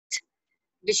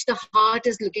which the heart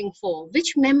is looking for?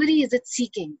 Which memory is it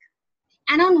seeking?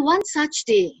 And on one such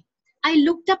day, I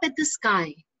looked up at the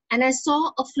sky and I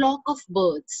saw a flock of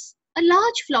birds, a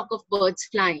large flock of birds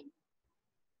flying.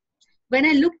 When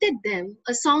I looked at them,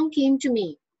 a song came to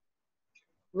me.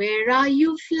 Where are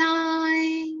you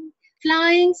flying,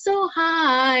 flying so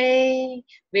high?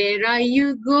 Where are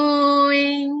you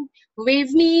going?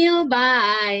 Wave me a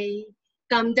bye.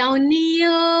 Come down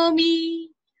near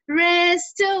me,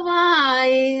 rest a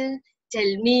while.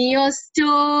 Tell me your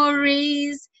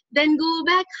stories, then go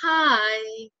back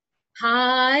high.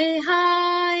 High,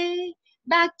 high,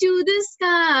 back to the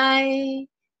sky.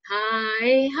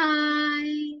 High,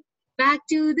 high, back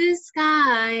to the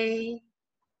sky.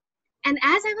 And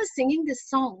as I was singing this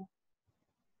song,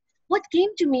 what came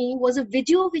to me was a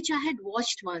video which I had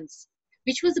watched once,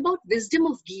 which was about wisdom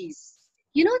of geese.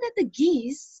 You know that the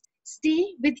geese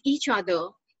stay with each other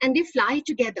and they fly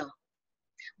together.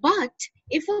 But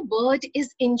if a bird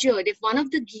is injured, if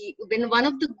when one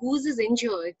of the goose is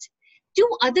injured, two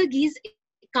other geese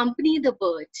accompany the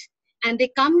bird and they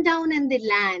come down and they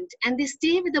land and they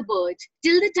stay with the bird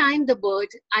till the time the bird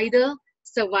either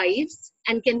survives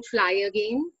and can fly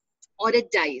again or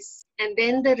it dies. And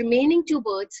then the remaining two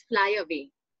birds fly away,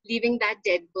 leaving that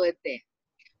dead bird there.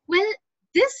 Well,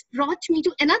 this brought me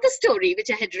to another story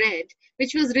which I had read,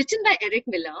 which was written by Eric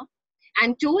Miller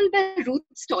and told by Ruth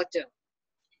Stauter.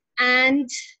 And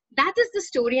that is the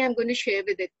story I'm going to share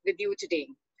with you today.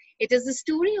 It is the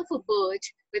story of a bird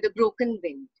with a broken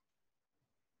wing.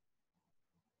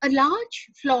 A large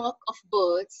flock of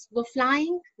birds were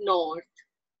flying north,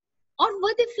 or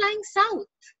were they flying south?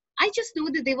 I just know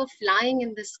that they were flying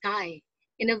in the sky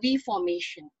in a V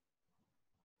formation.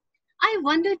 I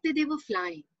wondered where they were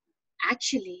flying.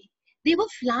 Actually, they were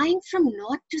flying from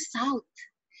north to south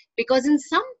because in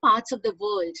some parts of the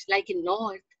world, like in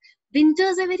north,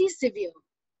 winters are very severe.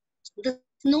 The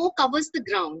snow covers the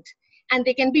ground and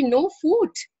there can be no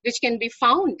food which can be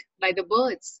found by the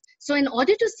birds. So in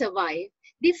order to survive,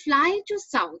 they fly to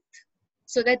south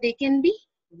so that they can be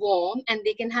warm and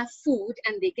they can have food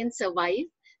and they can survive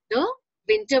the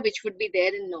winter which would be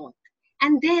there in north.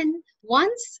 And then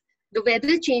once the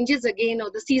weather changes again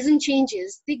or the season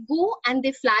changes, they go and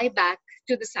they fly back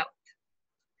to the south.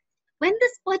 When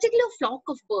this particular flock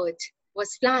of birds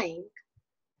was flying,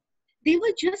 they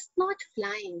were just not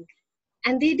flying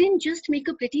and they didn't just make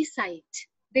a pretty sight.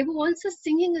 They were also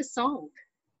singing a song.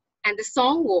 And the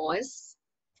song was,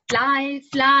 fly,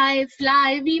 fly,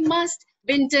 fly, we must,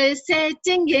 winter is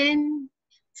setting in.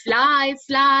 Fly,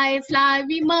 fly, fly,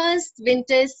 we must,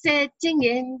 winter is setting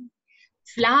in.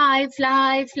 Fly,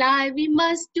 fly, fly, we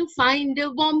must to find a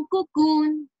warm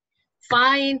cocoon.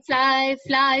 Fly,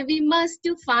 fly, we must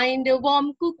to find a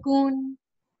warm cocoon.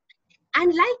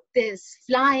 And like this,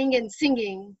 flying and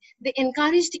singing, they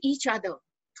encouraged each other.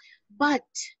 But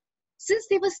since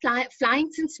they were flying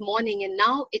since morning and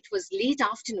now it was late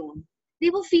afternoon, they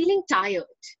were feeling tired.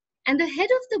 And the head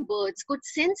of the birds could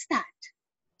sense that.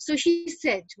 So she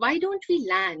said, why don't we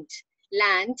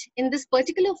land in this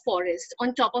particular forest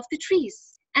on top of the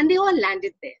trees? And they all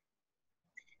landed there.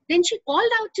 Then she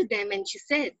called out to them and she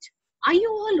said, are you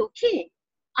all okay?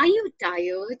 Are you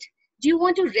tired? Do you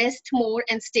want to rest more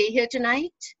and stay here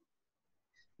tonight?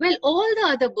 Well, all the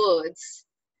other birds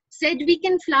said we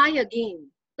can fly again.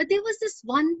 But there was this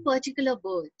one particular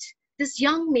bird, this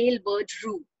young male bird,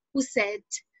 Roo, who said,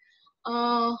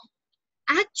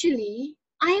 actually,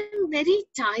 I am very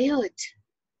tired.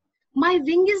 My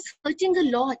wing is hurting a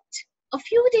lot. A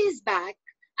few days back,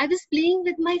 I was playing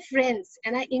with my friends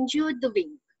and I injured the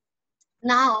wing.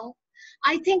 Now,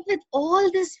 I think with all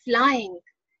this flying,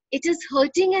 it is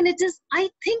hurting and I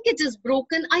think it is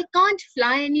broken. I can't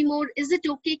fly anymore. Is it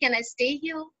okay? Can I stay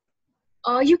here?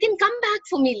 You can come back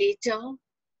for me later.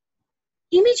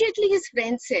 Immediately his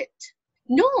friend said,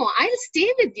 no, I'll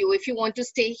stay with you if you want to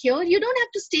stay here. You don't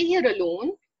have to stay here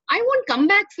alone. I won't come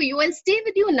back for you. I'll stay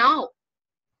with you now.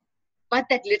 But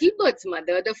that little bird's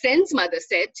mother, the friend's mother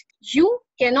said, you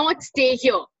cannot stay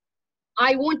here.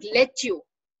 I won't let you.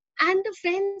 And the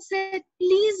friend said,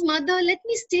 please, mother, let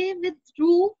me stay with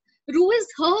Roo. Roo is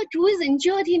hurt. Roo is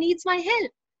injured. He needs my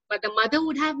help. But the mother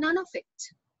would have none of it.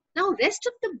 Now, rest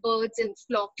of the birds in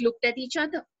flock looked at each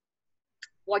other.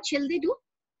 What shall they do?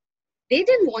 They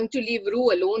didn't want to leave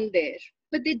Roo alone there,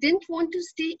 but they didn't want to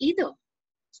stay either.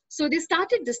 So they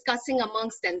started discussing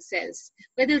amongst themselves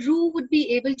whether Roo would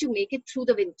be able to make it through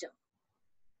the winter.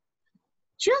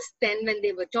 Just then, when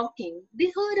they were talking,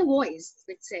 they heard a voice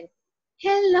which said,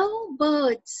 hello,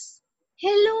 birds.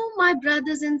 Hello, my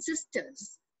brothers and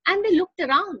sisters. And they looked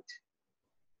around.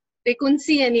 They couldn't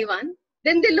see anyone.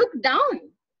 Then they looked down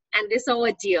and they saw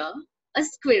a deer a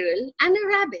squirrel, and a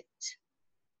rabbit.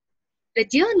 The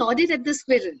deer nodded at the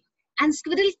squirrel, and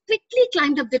squirrel quickly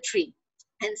climbed up the tree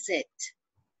and said,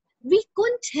 "We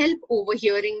couldn't help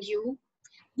overhearing you.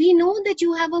 We know that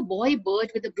you have a boy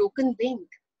bird with a broken wing.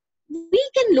 We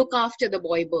can look after the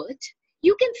boy bird.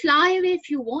 You can fly away if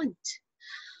you want."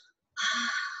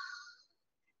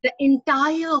 The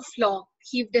entire flock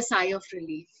heaved a sigh of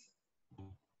relief.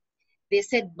 They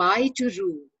said bye to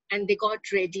Roo and they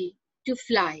got ready to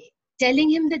fly,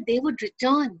 telling him that they would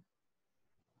return.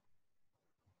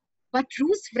 But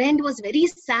Roo's friend was very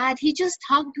sad. He just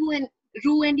hugged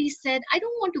Roo and he said, "I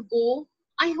don't want to go.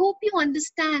 I hope you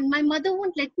understand. My mother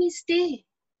won't let me stay."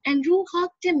 And Roo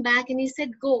hugged him back and he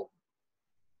said, "Go.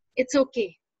 It's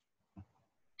okay."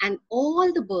 And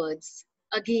all the birds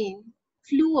again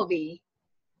flew away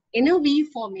in a V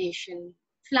formation,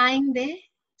 flying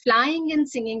and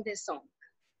singing their song.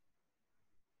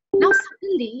 Now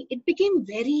suddenly it became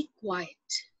very quiet.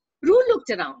 Roo looked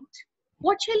around.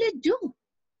 What shall it do?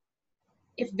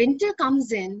 If winter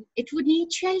comes in, it would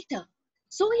need shelter.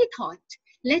 So he thought,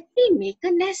 let me make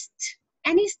a nest.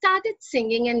 And he started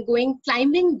singing and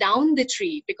climbing down the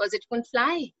tree because it couldn't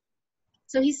fly.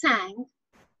 So he sang,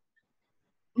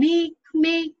 "Make,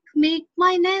 make, make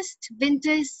my nest,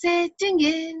 winter is setting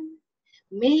in.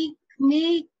 Make,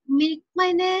 make, make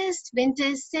my nest, winter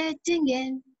is setting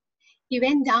in." He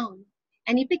went down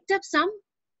and he picked up some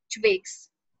twigs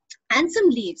and some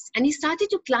leaves and he started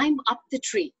to climb up the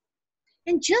tree.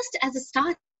 And just as it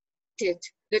started,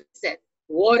 it said,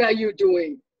 "What are you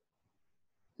doing?"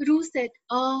 Roo said,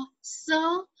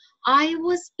 "Sir, I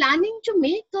was planning to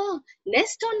make a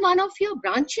nest on one of your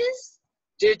branches."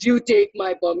 "Did you take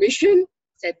my permission?"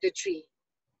 said the tree.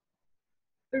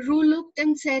 Roo looked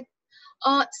and said,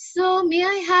 "Sir, may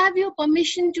I have your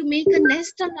permission to make a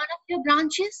nest on one of your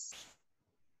branches?"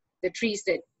 The tree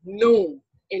said, "No.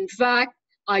 In fact,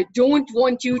 I don't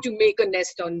want you to make a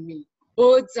nest on me.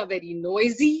 Birds are very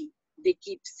noisy. They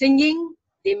keep singing.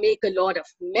 They make a lot of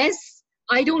mess.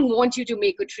 I don't want you to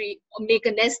make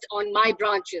a nest on my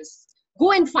branches.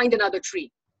 Go and find another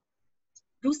tree."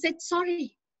 Roo said,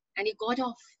 "Sorry." And he got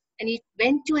off and he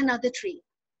went to another tree,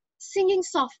 singing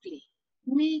softly,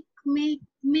 "Make, make,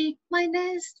 make my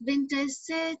nest, winter is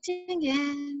setting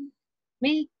in.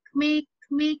 Make, make,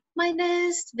 make my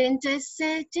nest, winter is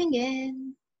setting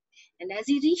in." And as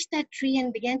he reached that tree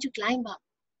and began to climb up,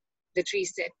 the tree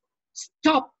said,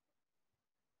 "Stop."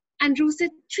 And Roo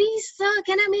said, "Tree, sir,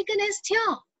 can I make a nest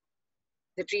here?"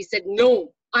 The tree said, "No,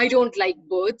 I don't like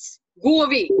birds. Go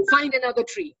away, find another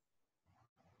tree."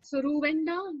 So Roo went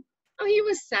down. Oh, he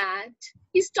was sad.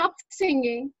 He stopped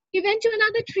singing. He went to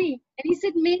another tree and he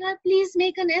said, "May I please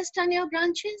make a nest on your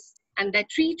branches?" And that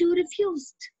tree too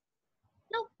refused.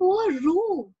 Now poor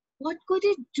Roo, what could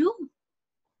it do?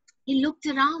 He looked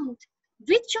around.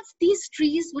 Which of these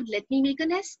trees would let me make a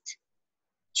nest?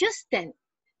 Just then,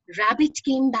 Rabbit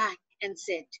came back and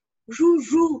said, "Roo,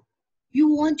 Roo, you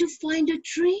want to find a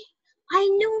tree? I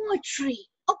know a tree,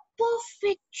 a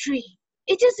perfect tree.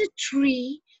 It is a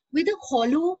tree with a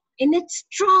hollow in its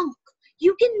trunk.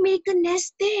 You can make a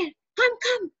nest there. Come,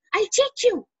 come, I'll teach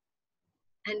you."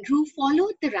 And Roo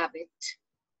followed the rabbit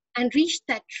and reached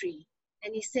that tree.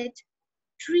 And he said,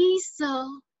 "Tree, sir,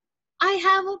 I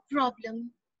have a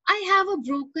problem. I have a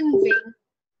broken wing.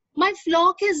 My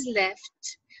flock is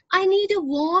left. I need a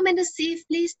warm and a safe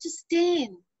place to stay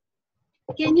in.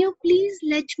 Can you please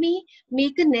let me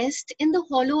make a nest in the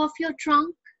hollow of your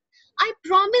trunk? I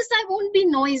promise I won't be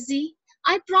noisy.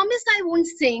 I promise I won't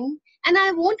sing, and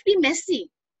I won't be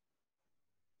messy."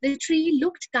 The tree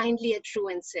looked kindly at Roo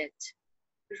and said,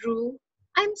 "Roo,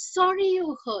 I'm sorry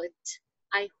you're hurt.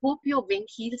 I hope your wing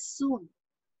heals soon.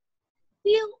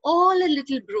 We're all a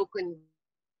little broken,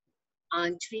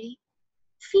 aren't we?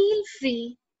 Feel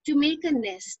free to make a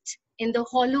nest in the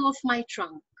hollow of my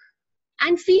trunk.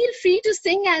 And feel free to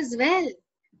sing as well,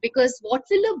 because what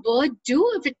will a bird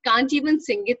do if it can't even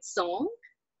sing its song?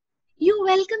 You're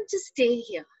welcome to stay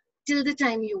here till the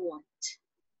time you want."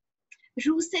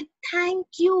 Roo said, "Thank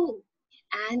you."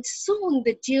 And soon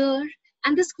the deer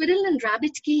and the squirrel and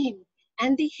rabbit came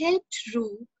and they helped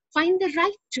Roo find the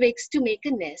right twigs to make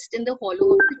a nest in the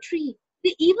hollow of the tree.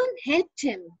 They even helped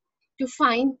him to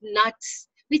find nuts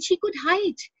which he could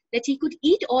hide, that he could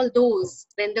eat all those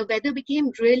when the weather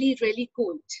became really, really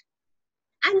cold.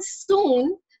 And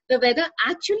soon the weather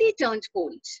actually turned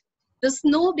cold. The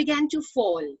snow began to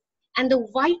fall and the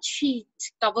white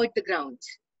sheet covered the ground.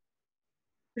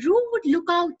 Roo would look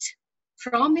out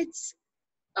from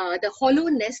the hollow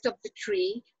nest of the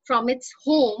tree, from its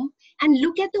home, and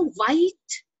look at the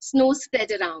white snow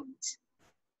spread around.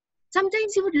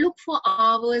 Sometimes he would look for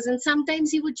hours, and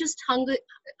sometimes he would just hum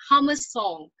a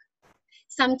song.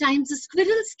 Sometimes the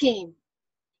squirrels came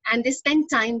and they spent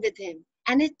time with him.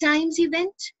 And at times he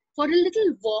went for a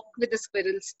little walk with the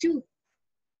squirrels too.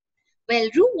 Well,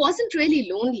 Roo wasn't really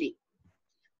lonely,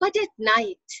 but at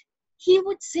night he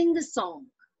would sing a song.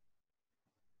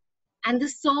 And the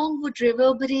song would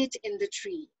reverberate in the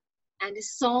tree. And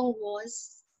his song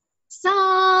was,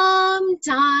 sometimes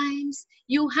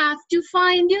you have to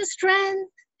find your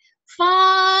strength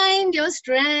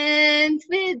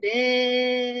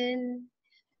within.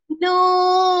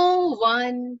 No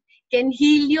one can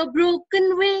heal your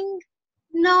broken wing,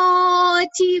 not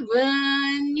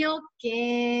even your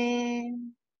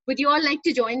kin. Would you all like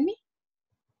to join me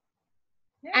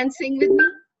and sing with me?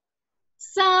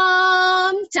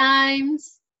 Sometimes,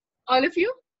 all of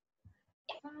you?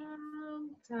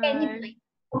 Sometimes.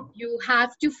 You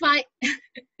have to find,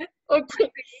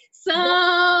 okay.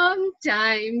 Sometimes.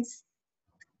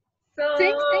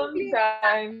 Sing, please.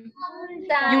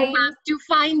 You have to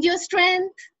find your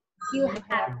strength. You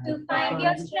have to find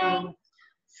your strength.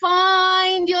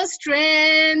 Find your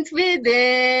strength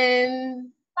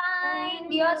within.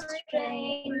 Find your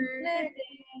strength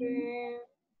within.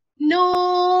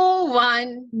 No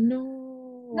one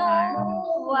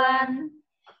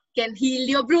can heal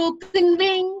your broken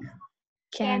wing.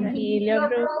 Can heal your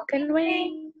broken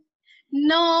wing.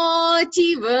 Not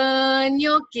even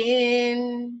your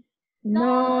kin.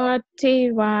 Not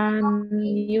even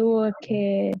your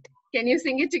kid. Can you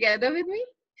sing it together with me?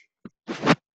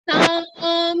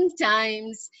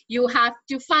 Sometimes you have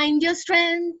to find your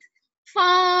strength.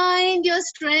 Find your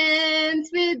strength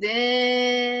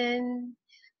within.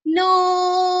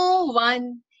 No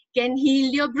one can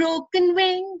heal your broken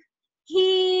wing.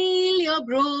 Heal your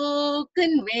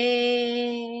broken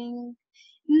wing.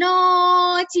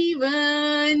 Not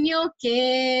even your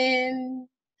kin.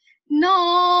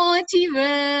 Not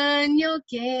even your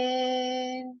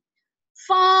kin.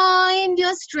 Find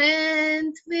your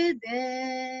strength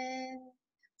within.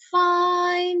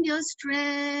 Find your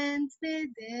strength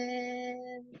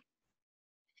within.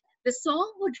 The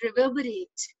song would reverberate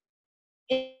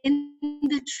in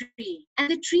the tree,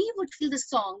 and the tree would feel the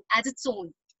song as its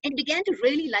own and began to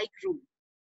really like Roo.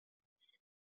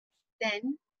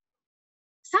 Then,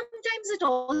 sometimes it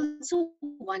also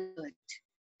wondered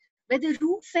whether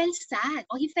Roo felt sad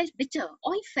or he felt bitter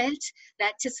or he felt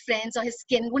that his friends or his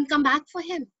kin wouldn't come back for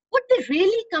him. Would they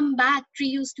really come back? Tree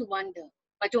used to wonder,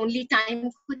 but only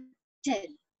time could tell.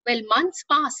 Well, months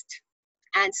passed,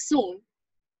 and soon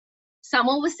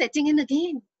summer was setting in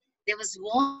again. There was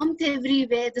warmth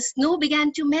everywhere. The snow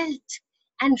began to melt,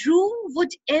 and Roo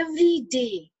would every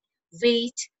day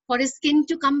wait for his kin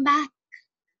to come back.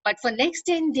 But for next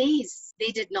 10 days, they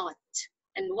did not.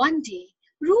 And one day,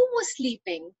 Roo was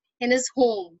sleeping in his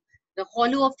home, the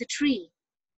hollow of the tree,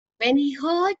 when he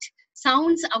heard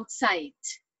sounds outside.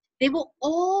 They were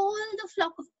all the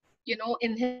flock of,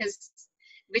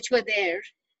 which were there,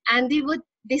 and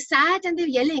they sat and they were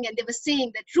yelling and they were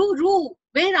saying that, Roo,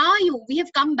 where are you? We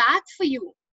have come back for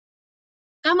you.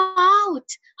 Come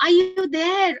out. Are you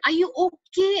there? Are you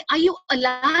okay? Are you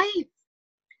alive?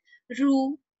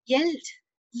 Roo yelled,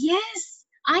 yes,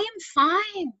 I am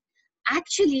fine.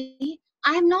 Actually,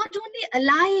 I am not only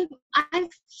alive, I've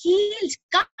healed.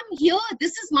 Come here.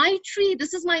 This is my tree.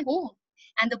 This is my home.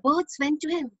 And the birds went to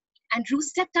him. And Roo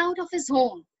stepped out of his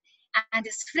home. And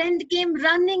his friend came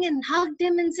running and hugged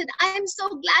him and said, I am so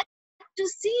glad to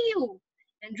see you.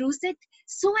 And Roo said,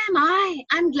 so am I.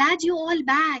 I'm glad you're all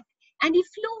back. And he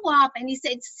flew up and he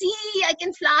said, see, I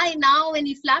can fly now. And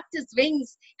he flapped his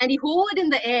wings and he hovered in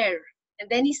the air. And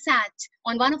then he sat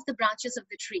on one of the branches of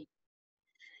the tree.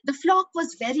 The flock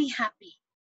was very happy.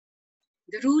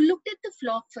 The Roo looked at the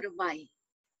flock for a while.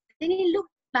 Then he looked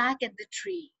back at the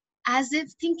tree, as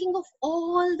if thinking of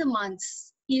all the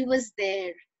months he was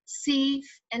there,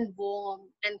 safe and warm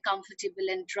and comfortable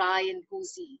and dry and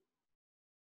cozy.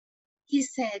 He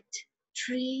said,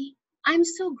 tree, I'm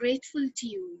so grateful to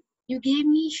you. You gave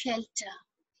me shelter.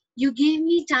 You gave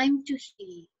me time to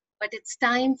heal, but it's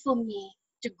time for me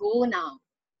to go now.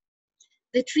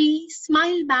 The tree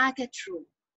smiled back at Roo.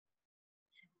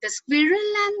 The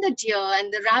squirrel and the deer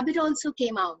and the rabbit also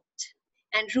came out.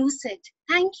 And Roo said,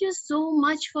 thank you so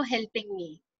much for helping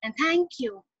me. And thank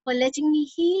you for letting me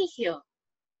heal here.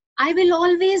 I will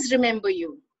always remember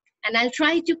you. And I'll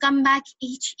try to come back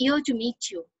each year to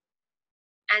meet you.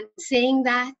 And saying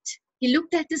that, he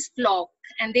looked at his flock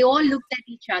and they all looked at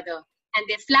each other. And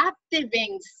they flapped their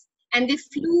wings and they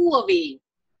flew away.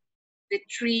 The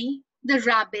tree, the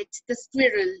rabbit, the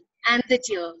squirrel, and the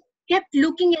deer kept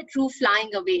looking at Roo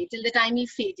flying away till the time he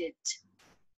faded.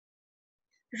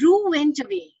 Rue went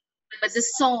away, but the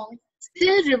song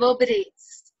still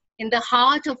reverberates in the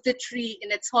heart of the tree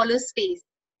in its hollow space.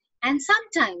 And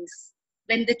sometimes,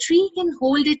 when the tree can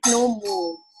hold it no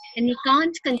more and he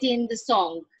can't contain the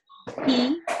song,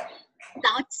 he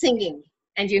starts singing.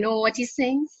 And you know what he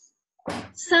sings?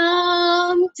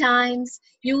 Sometimes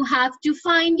you have to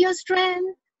find your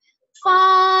strength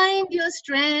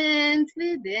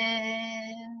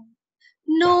within.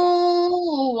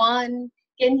 No one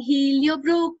can heal your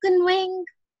broken wing,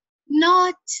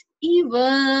 not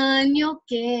even your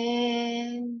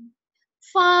kin.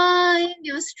 Find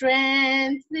your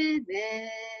strength within.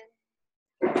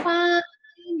 Find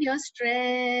your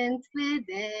strength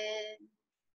within.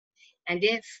 And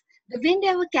if the wind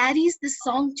ever carries this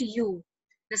song to you,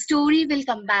 the story will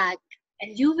come back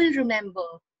and you will remember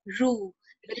Rue,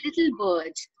 the little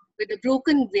bird with a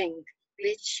broken wing,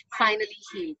 which finally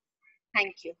healed.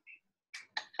 Thank you.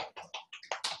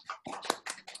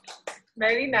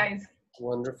 Very nice.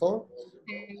 Wonderful.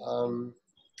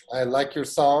 I like your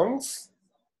songs.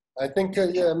 I think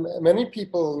many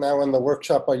people now in the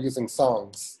workshop are using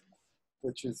songs,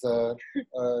 which is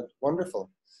wonderful.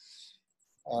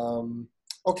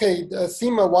 Okay,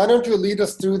 Seema, why don't you lead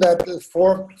us through that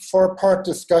four-part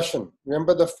discussion?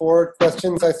 Remember the 4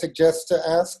 questions I suggest to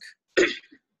ask?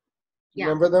 Yeah.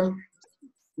 Remember them?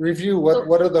 Review,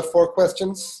 what are the 4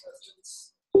 questions?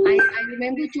 I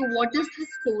remember too, what is the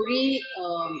story,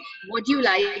 what do you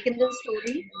like in the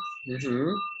story? Mm-hmm.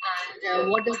 And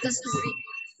what does the story,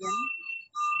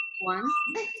 one.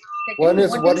 Second, One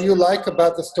is what do you like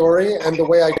about the story and the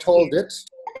way I told it.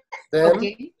 Then,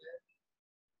 okay.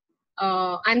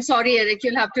 I'm sorry, Eric,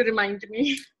 you'll have to remind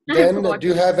me. Then do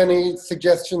you have any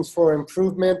suggestions for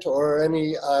improvement or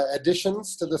any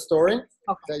additions to the story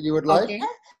that you would like? Okay.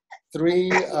 3,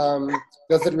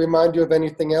 does it remind you of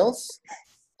anything else?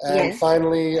 And Yes.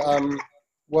 finally,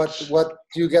 what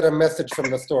do you get a message from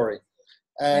the story?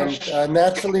 And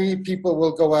naturally, people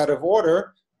will go out of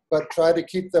order, but try to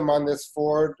keep them on this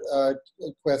 4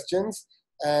 questions.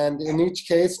 And in each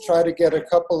case, try to get a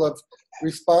couple of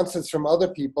responses from other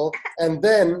people, and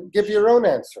then give your own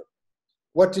answer.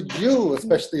 What did you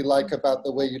especially like about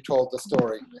the way you told the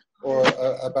story, or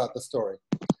about the story?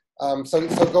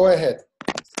 So go ahead.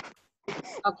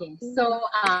 Okay, so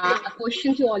a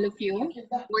question to all of you.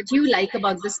 What do you like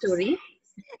about the story?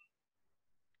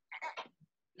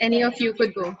 Any of you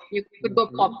could go. You could go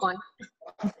popcorn.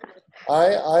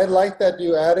 I like that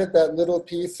you added that little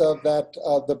piece of that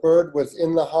the bird was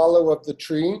in the hollow of the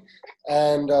tree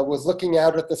and was looking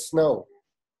out at the snow.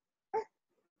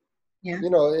 Yeah. You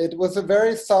know, it was a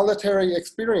very solitary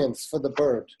experience for the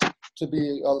bird to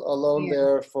be alone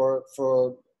there for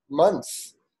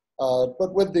months.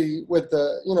 But with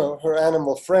the you know, her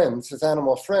animal friends, his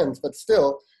animal friends, but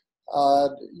still,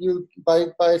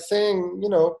 by saying, you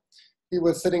know, he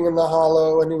was sitting in the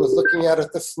hollow and he was looking out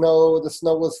at the snow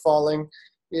was falling,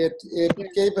 it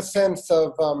gave a sense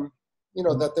of you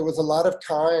know, that there was a lot of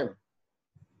time.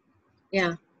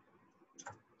 Yeah.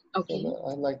 Okay. So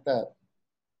I like that.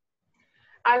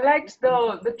 I liked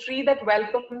the tree that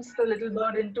welcomes the little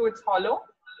bird into its hollow.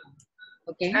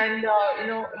 Okay. And you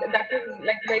know, that is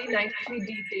like very nicely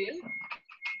detailed.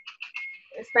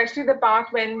 Especially the part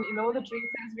when, you know, the tree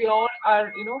says we all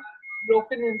are, you know,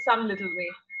 broken in some little way.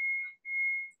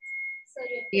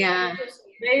 Yeah.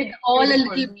 Very All a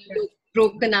beautiful. little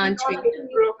broken, aren't we? All a little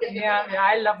broken. Yeah,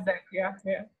 I love that. Yeah.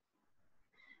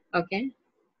 Okay.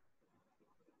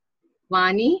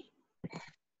 Vani?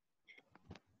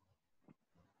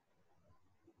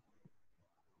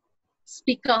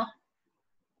 Speaker.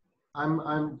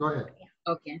 Go ahead.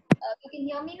 Okay. You can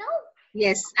hear me now?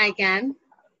 Yes, I can.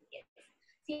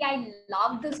 See, I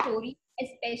love the story,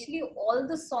 especially all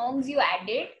the songs you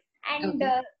added. And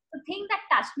Okay. the thing that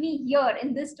touched me here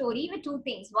in this story were 2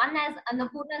 things. One, as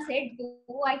Annapurna said,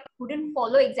 though I couldn't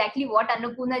follow exactly what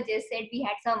Annapurna just said, we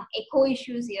had some echo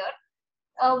issues here.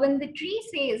 When the tree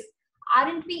says,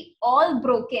 aren't we all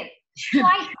broken? So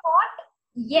I thought,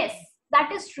 yes,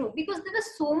 that is true, because there were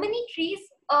so many trees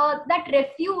that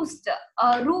refused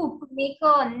Rue to make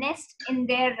a nest in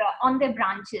their on their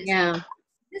branches. Yeah.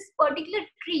 This particular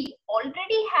tree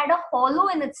already had a hollow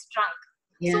in its trunk.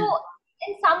 Yeah. So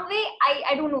in some way,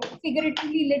 I don't know,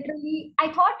 figuratively, literally,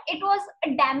 I thought it was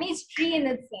a damaged tree in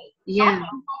itself. Yeah. Not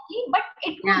exactly, but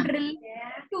it could relate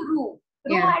to Rue.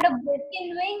 Rue Yeah. had a broken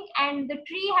wing and the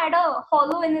tree had a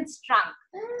hollow in its trunk.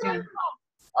 So I Yeah.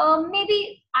 thought,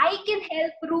 maybe I can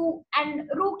help Rue and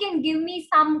Rue can give me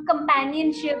some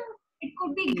companionship. It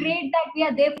could be great that we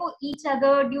are there for each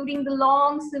other during the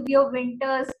long, severe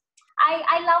winters.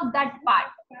 I love that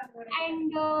part.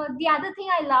 And the other thing,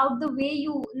 I loved the way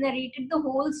you narrated the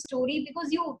whole story,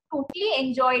 because you totally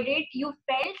enjoyed it. You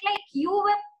felt like you were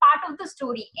part of the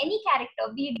story. Any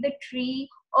character, be it the tree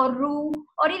or Roo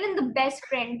or even the best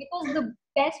friend, because the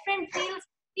best friend feels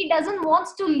he doesn't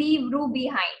wants to leave Roo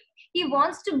behind. He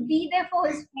wants to be there for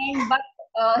his friend, but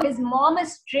his mom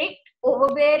is strict,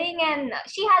 overbearing, and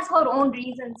she has her own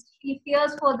reasons. She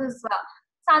fears for this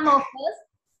son of hers,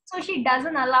 so she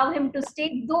doesn't allow him to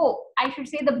stay. Though I should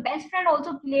say the best friend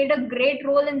also played a great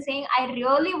role in saying, I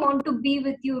really want to be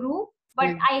with you, Roo,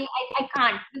 but I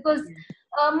can't, because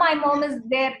my mom is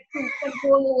there to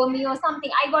control over me or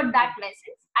something. I got that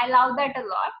message. I love that a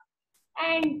lot.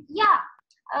 And yeah,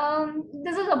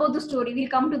 this is about the story. We'll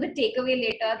come to the takeaway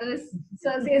later. This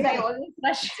Sir says I always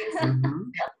rush.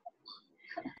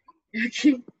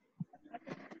 Okay.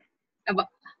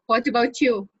 What about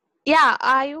you? Yeah,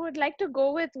 I would like to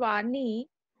go with Vani,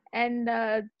 and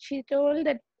she told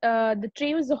that the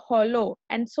tree was hollow,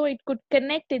 and so it could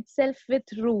connect itself with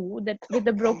Roo, that with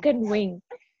the broken wing.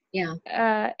 Yeah.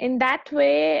 In that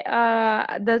way,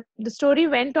 the story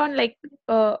went on like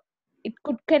it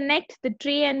could connect the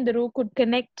tree, and the Roo could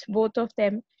connect both of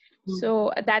them.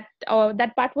 So that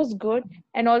part was good.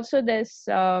 And also this,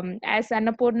 as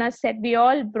Annapurna said, we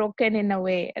all broken in a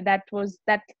way. That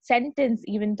sentence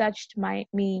even touched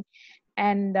me.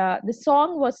 And the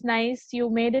song was nice. You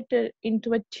made it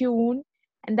into a tune,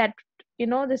 and that,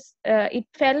 this it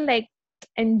felt like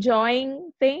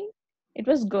enjoying thing. It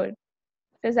was good.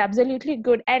 It was absolutely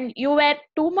good. And you were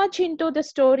too much into the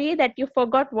story that you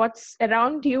forgot what's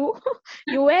around you.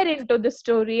 You were into the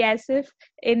story as if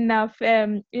in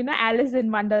Alice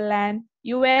in Wonderland.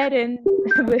 You were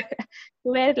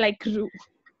like Roo.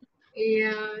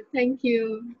 Yeah. Thank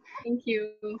you. Thank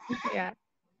you. Yeah.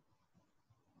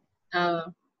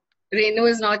 Renu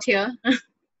is not here.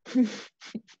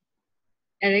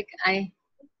 Eric,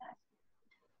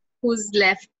 who's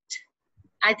left?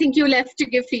 I think you left to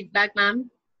give feedback,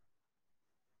 ma'am.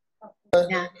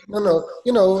 Yeah. No.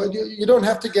 You don't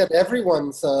have to get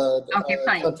everyone's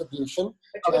Fine. contribution.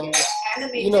 Okay.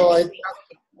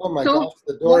 Oh my gosh,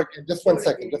 the door again. Just one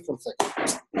second.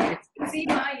 See,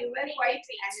 Ma, you were quite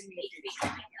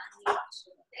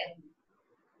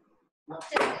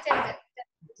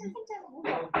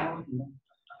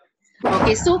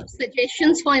Okay, so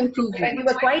suggestions for improvement. And you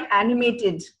were quite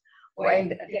animated while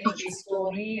telling the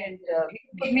story, and we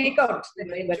could make out that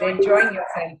you were enjoying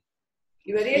yourself.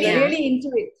 You were really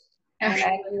into it, and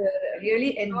you were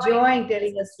really enjoying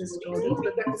telling us the story.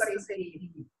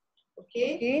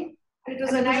 Okay, it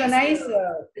was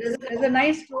a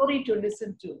nice story to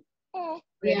listen to.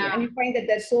 Yeah. And you find that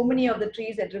there's so many of the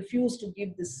trees that refuse to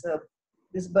give this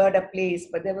bird a place,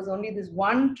 but there was only this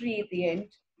one tree at the end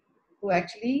who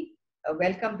actually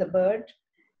welcomed the bird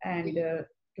and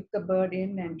took the bird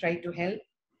in and tried to help.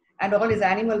 And all his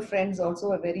animal friends also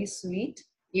were very sweet.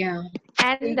 Yeah.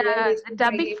 And the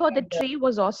dubbing for the tree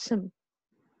was awesome.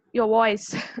 Your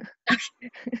voice.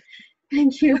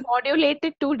 Thank you. You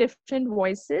modulated 2 different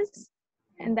voices,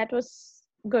 and that was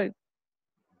good.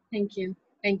 Thank you.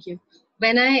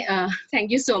 When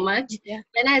thank you so much. Yeah.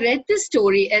 When I read this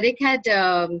story, Eric had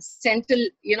sent,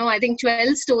 I think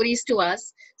 12 stories to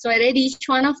us. So I read each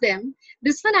one of them.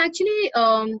 This one actually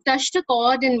touched a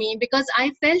chord in me, because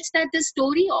I felt that the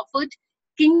story offered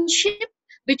kinship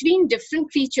between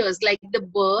different creatures, like the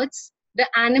birds, the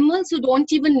animals who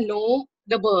don't even know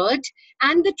the bird,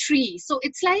 and the tree. So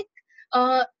it's like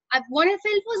what I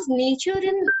felt was nature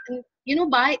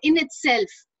in itself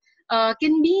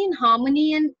can be in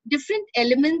harmony, and different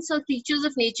elements or features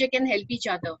of nature can help each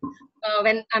other.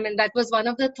 That was one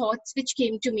of the thoughts which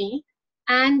came to me.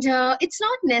 And it's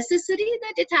not necessary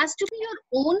that it has to be your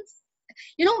own.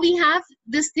 We have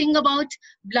this thing about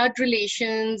blood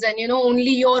relations and, only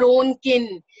your own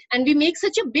kin. And we make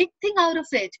such a big thing out of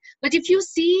it. But if you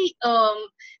see,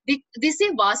 they say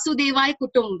Vasudevai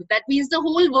Kutumb. That means the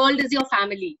whole world is your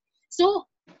family. So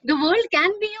the world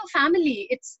can be your family.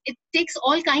 It takes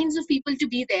all kinds of people to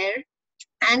be there.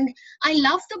 And I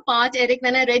love the part, Eric,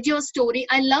 when I read your story,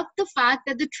 I love the fact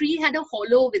that the tree had a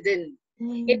hollow within.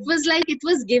 It was like it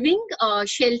was giving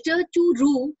shelter to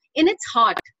Roo in its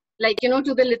heart, like, to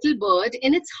the little bird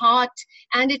in its heart.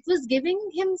 And it was giving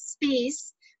him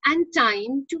space and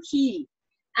time to heal.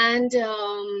 And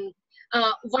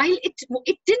while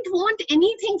it didn't want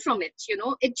anything from it,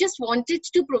 it just wanted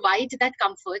to provide that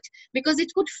comfort, because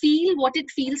it could feel what it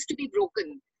feels to be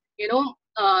broken.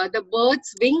 The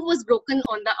bird's wing was broken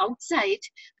on the outside,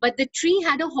 but the tree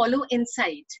had a hollow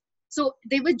inside. So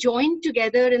they were joined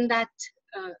together in that,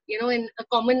 in a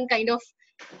common kind of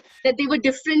that they were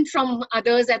different from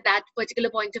others at that particular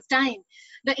point of time.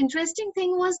 The interesting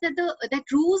thing was that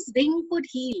that Rue's wing could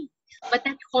heal, but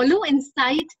that hollow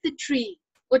inside the tree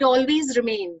would always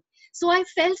remain. So I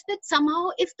felt that somehow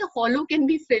if the hollow can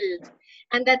be filled,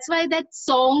 and that's why that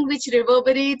song which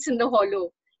reverberates in the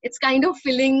hollow, it's kind of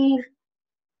filling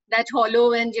that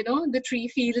hollow, and the tree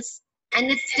feels, and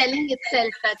it's telling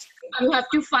itself that you have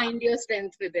to find your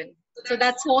strength within. So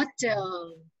that's what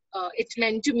it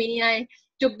meant to me. I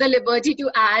took the liberty to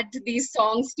add these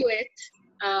songs to it.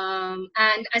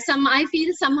 And I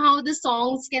feel somehow the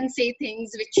songs can say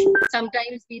things which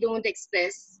sometimes we don't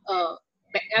express.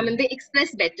 They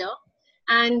express better.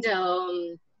 And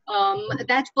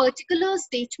that particular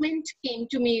statement came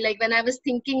to me, like when I was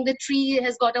thinking the tree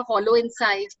has got a hollow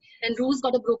inside and Rue's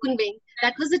got a broken wing.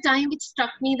 That was the time which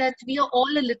struck me that we are all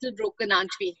a little broken,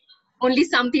 aren't we? Only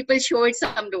some people show it,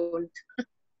 some don't.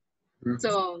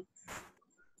 So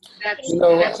that's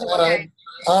what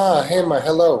Hema,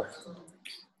 hello.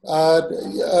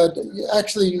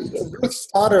 Actually, Ruth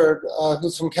Stoddard,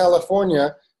 who's from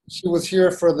California, she was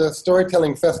here for the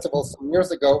Storytelling Festival some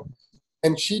years ago,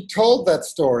 and she told that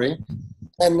story,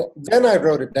 and then I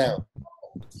wrote it down.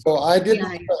 So I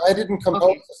didn't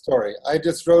compose the story. I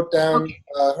just wrote down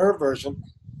her version,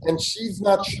 and she's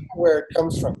not sure where it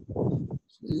comes from.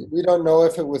 We don't know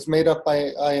if it was made up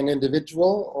by an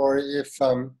individual or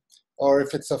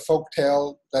if it's a folk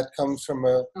tale that comes from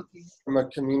a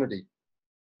community.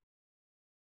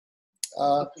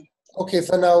 Okay,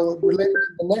 so now related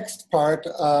to the next part,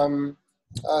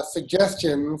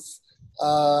 suggestions.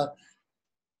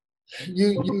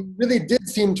 You really did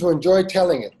seem to enjoy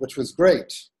telling it, which was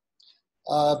great.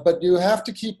 But you have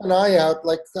to keep an eye out,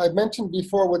 like I mentioned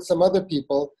before with some other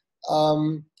people,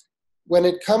 when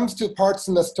it comes to parts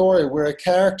in the story where a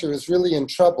character is really in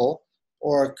trouble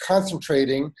or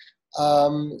concentrating,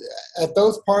 at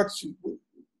those parts,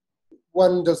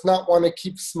 one does not want to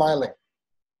keep smiling.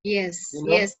 Yes,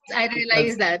 yes, I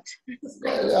realize that.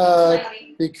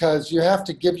 Because you have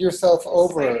to give yourself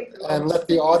over and let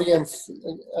the audience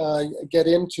get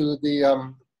into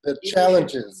the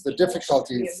challenges, the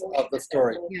difficulties of the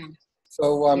story. Yeah.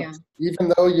 So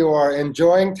even though you are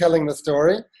enjoying telling the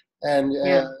story and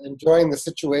enjoying the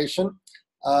situation,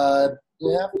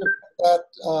 you have to put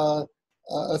that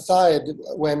aside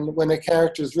when a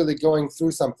character is really going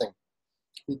through something.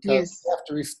 Because you have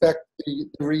to respect the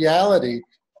reality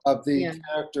of the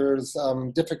characters'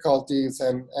 difficulties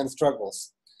and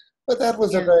struggles. But that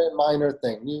was a very minor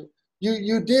thing.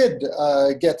 You did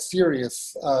get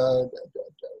serious,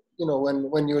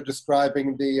 when you were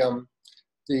describing the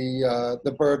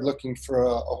bird looking for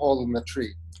a hole in the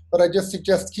tree. But I just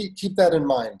suggest keep that in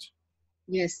mind.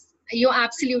 Yes, you're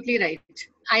absolutely right.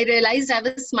 I realized I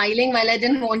was smiling while I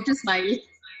didn't want to smile.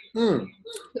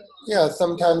 Yeah,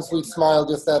 sometimes we smile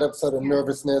just out of sort of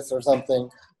nervousness or something,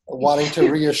 wanting to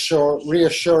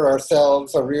reassure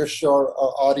ourselves or reassure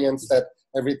our audience that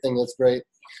everything is great.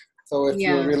 So if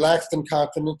you're relaxed and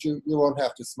confident, you won't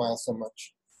have to smile so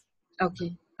much.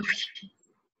 Okay.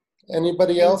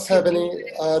 Anybody else have any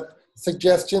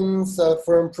suggestions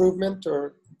for improvement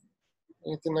or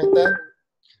anything like that?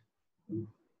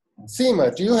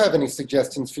 Seema, do you have any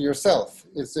suggestions for yourself?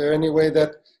 Is there any way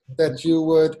that you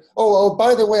would? Oh,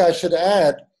 by the way, I should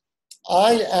add,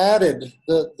 I added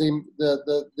the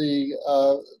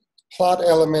plot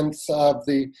elements of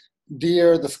the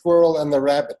deer, the squirrel, and the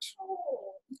rabbit.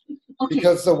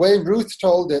 Because the way Ruth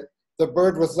told it, the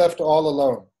bird was left all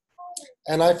alone.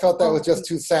 And I felt that was just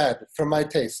too sad for my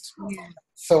taste.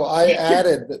 So I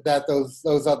added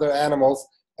those other animals.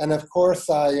 And of course,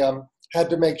 I had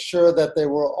to make sure that they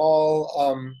were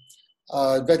all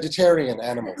vegetarian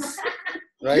animals,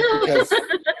 right?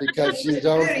 Because you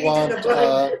don't want...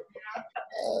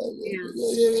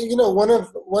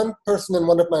 one person in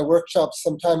one of my workshops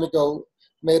some time ago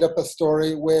made up a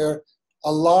story where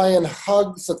a lion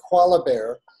hugs a koala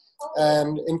bear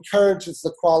and encourages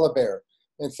the koala bear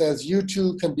and says, "You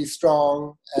too can be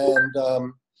strong." And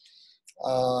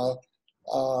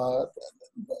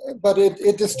but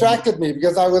it distracted me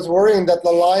because I was worrying that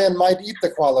the lion might eat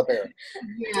the koala bear.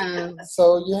 Yeah.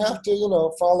 So you have to,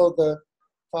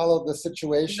 follow the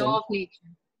situation. Law of nature.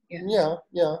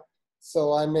 Yeah.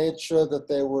 So I made sure that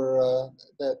they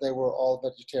were all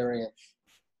vegetarian.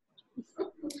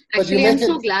 Actually, I'm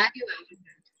so glad you added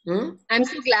that. I'm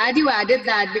so glad you added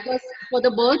that, because for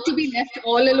the bird to be left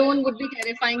all alone would be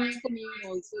terrifying for me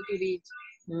also to read.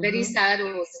 Very sad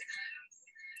also.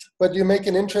 But you make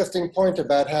an interesting point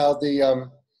about how the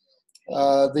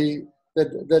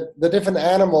different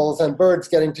animals and birds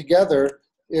getting together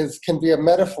can be a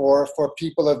metaphor for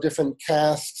people of different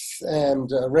castes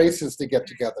and races to get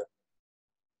together.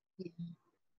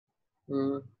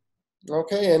 Mm.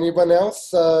 Okay, anyone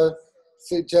else?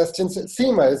 Suggestions?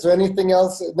 Seema, is there anything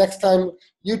else? Next time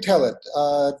you tell it.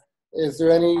 Is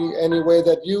there any way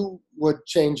that you would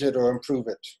change it or improve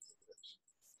it?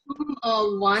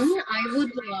 One, I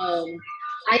would,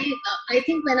 I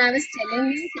think when I was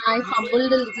telling it, I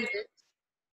fumbled a little bit.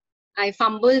 I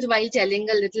fumbled while telling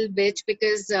a little bit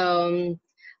because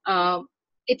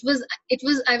it was,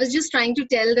 I was just trying to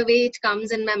tell the way it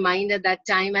comes in my mind at that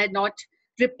time. I had not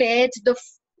prepared the,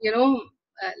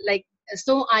 like,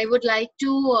 so I would like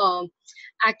to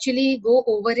actually go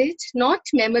over it, not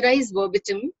memorize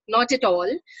verbatim, not at all,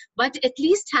 but at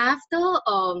least have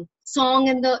the song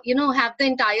and the, have the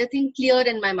entire thing clear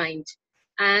in my mind.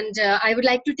 And I would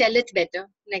like to tell it better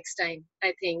next time,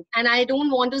 I think. And I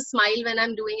don't want to smile when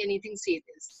I'm doing anything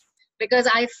serious, because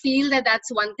I feel that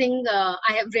that's one thing I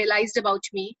have realized about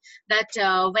me, that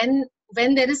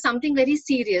when there is something very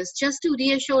serious, just to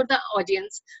reassure the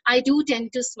audience, I do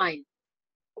tend to smile,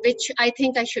 which I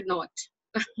think I should not.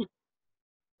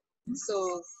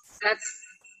 So that's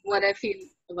what I feel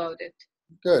about it.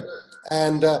 Good.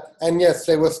 And yes,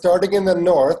 they were starting in the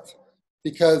north,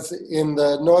 because in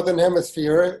the northern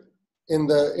hemisphere, in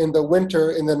the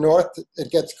winter in the north,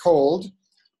 it gets cold.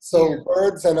 So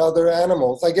birds and other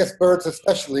animals, I guess birds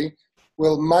especially,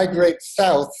 will migrate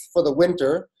south for the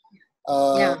winter,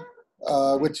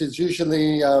 which is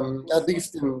usually, at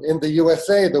least in the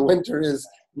USA, the winter is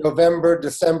November,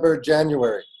 December,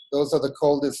 January. Those are the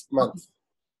coldest months.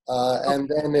 And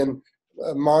then in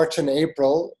March and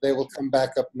April, they will come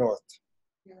back up north.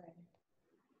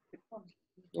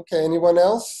 Okay, anyone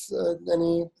else?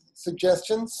 Any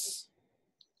suggestions?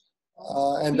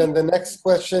 And then the next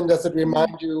question, does it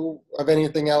remind you of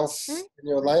anything else in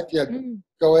your life? Yeah,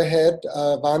 go ahead,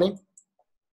 Vani.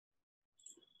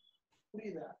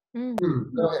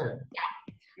 Go ahead.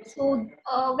 So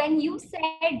when you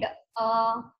said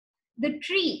the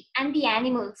tree and the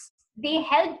animals, they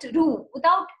helped Ru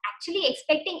without actually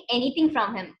expecting anything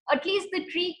from him. At least the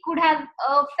tree could have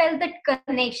felt that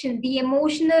connection, the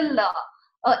emotional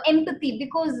empathy,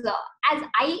 because as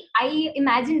I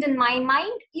imagined in my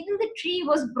mind, even the tree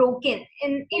was broken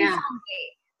in some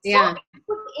way. So it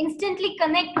could instantly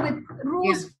connect with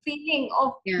Ru's feeling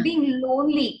of being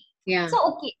lonely.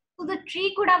 So so the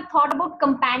tree could have thought about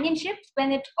companionship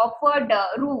when it offered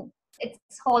Ru its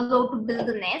hollow to build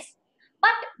the nest.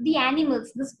 But the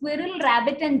animals, the squirrel,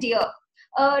 rabbit, and deer,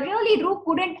 really Ru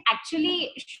couldn't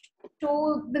actually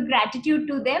show the gratitude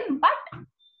to them, but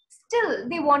still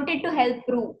they wanted to help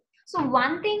Ru. So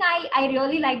one thing I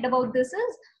really liked about this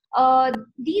is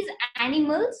these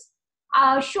animals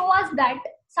show us that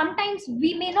sometimes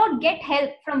we may not get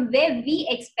help from where we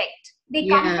expect. They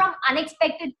come from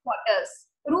unexpected quarters.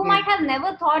 Ru might have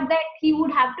never thought that he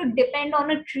would have to depend on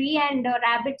a tree and a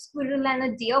rabbit, squirrel, and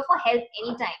a deer for help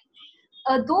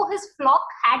anytime. Though his flock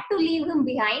had to leave him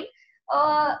behind,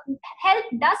 help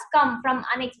does come from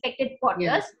unexpected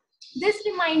quarters. This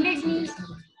reminded me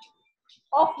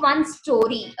of one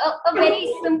story, a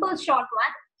very simple short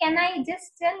one. Can I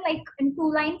just tell like in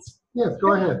 2 lines? Yes,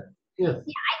 go ahead. Yes.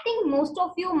 I think most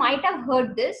of you might have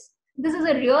heard this. This is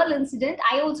a real incident.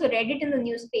 I also read it in the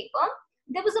newspaper.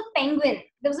 There was a penguin.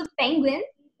 There was a penguin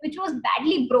which was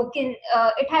badly broken.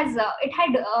 It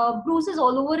had bruises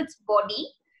all over its body,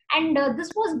 and this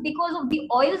was because of the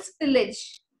oil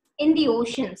spillage in the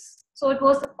oceans. So it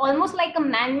was almost like a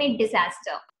man-made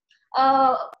disaster.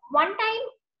 One time,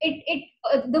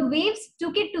 the waves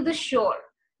took it to the shore.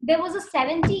 There was a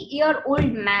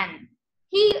 70-year-old man.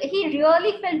 He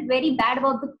really felt very bad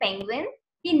about the penguin.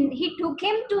 He took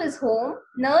him to his home,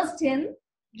 nursed him,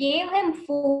 gave him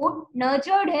food,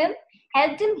 nurtured him,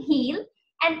 helped him heal,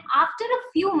 and after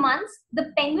a few months,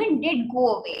 the penguin did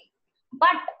go away.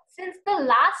 But since the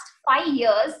last 5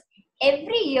 years,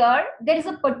 every year there is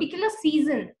a particular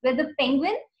season where the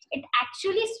penguin, it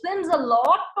actually swims a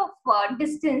lot of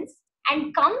distance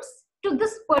and comes to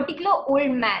this particular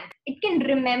old man. It can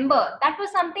remember. That was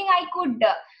something I could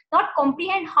not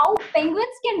comprehend, how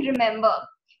penguins can remember.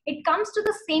 It comes to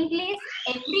the same place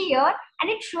every year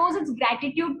and it shows its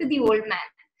gratitude to the old man.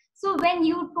 So when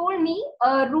you told me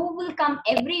Ru will come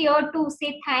every year to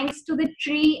say thanks to the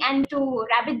tree and to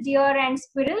rabbit, deer, and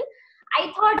squirrel,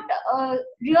 I thought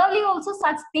really also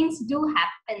such things do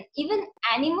happen. Even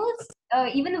animals,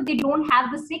 even if they don't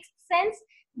have the sixth sense,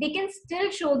 they can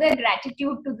still show their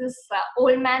gratitude to this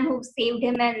old man who saved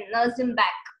him and nursed him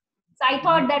back. So I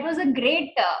thought that was a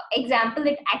great example.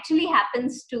 It actually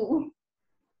happens too.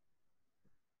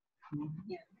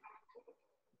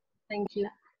 Thank you.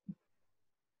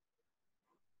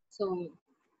 So,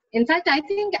 in fact, I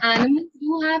think animals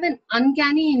do have an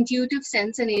uncanny intuitive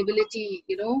sense and ability.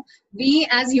 We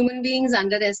as human beings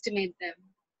underestimate them.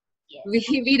 Yes.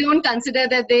 We don't consider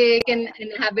that they can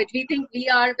inhabit. We think we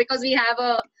are, because we have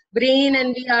a brain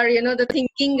and we are, the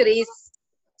thinking race.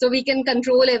 So we can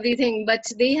control everything, but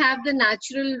they have the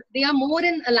natural, they are more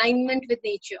in alignment with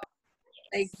nature.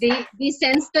 Like they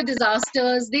sense the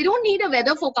disasters. They don't need a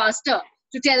weather forecaster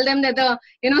to tell them that the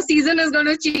season is going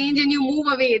to change and you move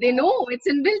away. They know it's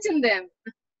inbuilt in them.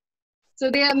 So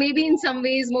they are maybe in some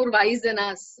ways more wise than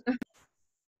us.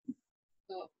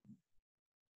 So,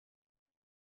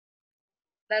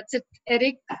 that's it,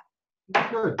 Eric.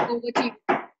 Good. Over to you.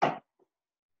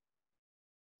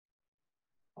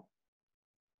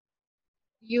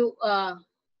 You are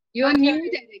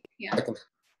mute, Eric. Yeah.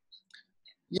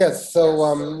 Yes.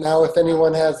 So now, if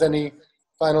anyone has any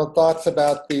final thoughts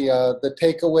about the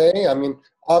takeaway, I mean,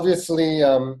 obviously,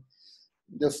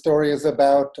 the story is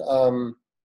about that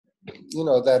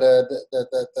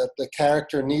the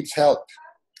character needs help,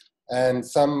 and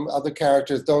some other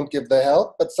characters don't give the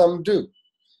help, but some do,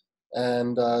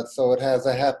 and so it has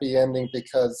a happy ending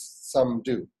because some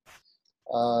do.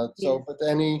 So, but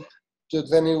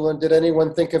did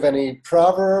anyone think of any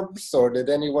proverbs, or did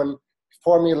anyone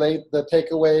formulate the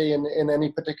takeaway in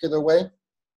any particular way?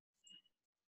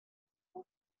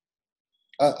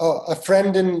 A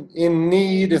friend in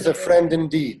need is a friend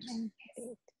indeed.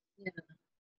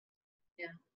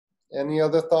 Yeah. Any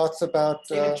other thoughts about?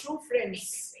 They were true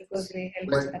friends because they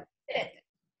helped.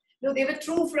 No, they were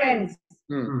true friends.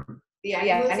 The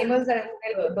animals that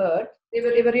helped the bird, they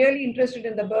were really interested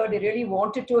in the bird. They really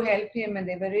wanted to help him, and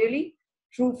they were really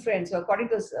true friends. So according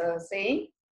to saying,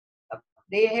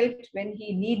 they helped when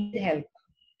he needed help,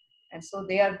 and so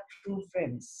they are true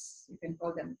friends. You can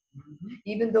call them.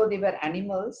 Even though they were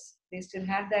animals, they still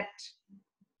had that,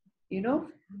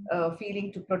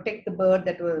 feeling to protect the bird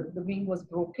that the wing was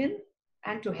broken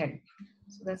and to help.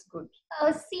 So that's good.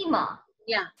 Seema.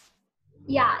 Yeah.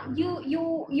 Yeah,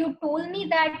 you told me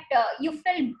that you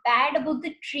felt bad about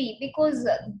the tree because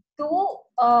though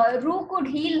Roo could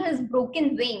heal his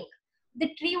broken wing,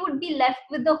 the tree would be left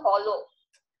with the hollow.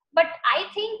 But I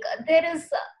think there is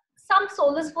some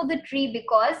solace for the tree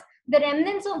because the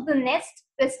remnants of the nest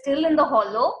is still in the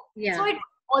hollow. Yeah. So it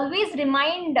always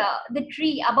remind the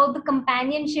tree about the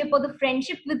companionship or the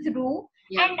friendship with Roo.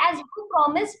 Yeah. And as you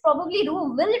promised, probably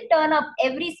Roo will turn up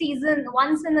every season,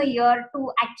 once in a year,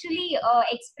 to actually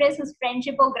express his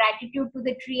friendship or gratitude to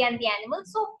the tree and the animals.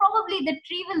 So probably the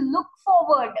tree will look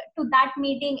forward to that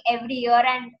meeting every year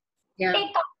and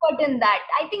take comfort in that.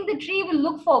 I think the tree will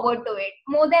look forward to it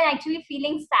more than actually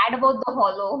feeling sad about the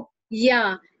hollow.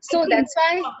 Yeah. So that's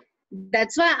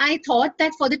why I thought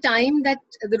that for the time that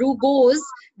the Roo goes,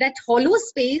 that hollow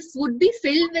space would be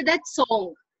filled with that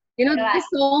song. The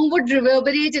song would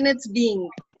reverberate in its being,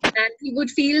 and he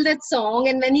would feel that song.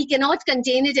 And when he cannot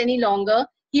contain it any longer,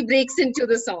 he breaks into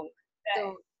the song. Right.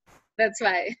 So that's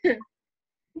why.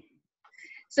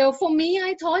 So for me,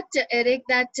 I thought, Eric,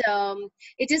 that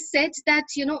it is said that,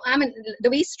 the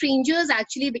way strangers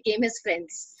actually became his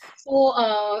friends. So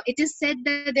it is said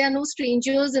that there are no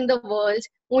strangers in the world,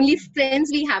 only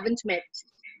friends we haven't met.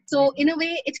 So in a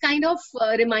way, it kind of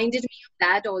reminded me of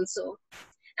that also.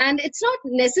 And it's not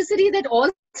necessary that all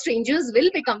strangers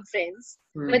will become friends,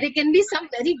 but there can be some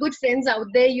very good friends out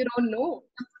there you don't know.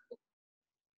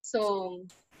 So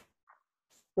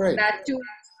Great. that too.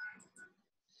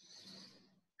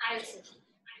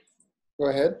 Go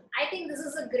ahead. I think this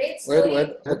is a great story. Wait.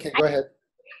 Okay, go ahead.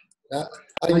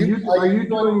 Are you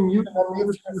doing mute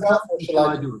yourself, or shall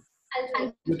I do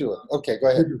it? You do it. Okay, go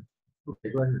ahead. Okay,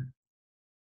 go ahead.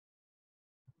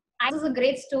 This is a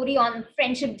great story on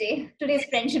Friendship Day. Today's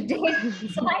Friendship Day.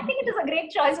 So I think it is a great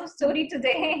choice of story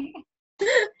today.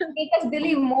 Make us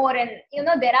believe more, and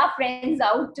there are friends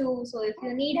out too. So if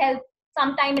you need help,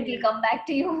 sometime it will come back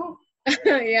to you.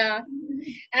 Yeah.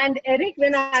 And Eric,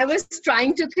 when I was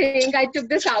trying to think, I took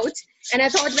this out and I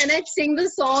thought when I sing the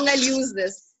song, I'll use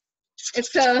this.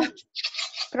 It's a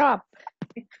Prop.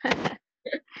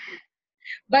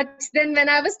 But then when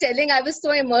I was telling, I was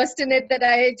so immersed in it that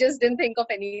I just didn't think of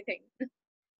anything.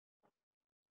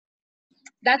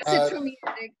 That's it from me,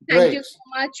 Eric. Thank you so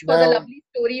much for the lovely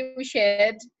story you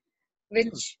shared,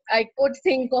 which I could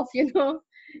think of,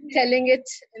 telling it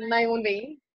in my own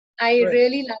way. I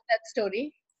really love that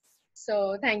story.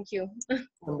 So thank you.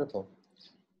 Wonderful.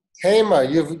 Hema,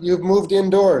 you've moved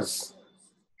indoors.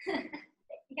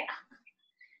 Yeah.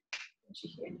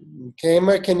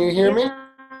 Hema, can you hear me?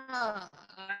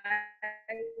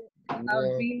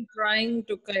 I've been trying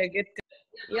to get.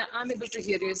 Yeah, I'm able to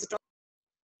hear you. Is it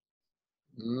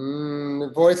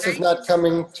Your voice is not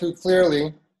coming too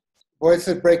clearly. Voice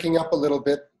is breaking up a little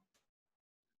bit.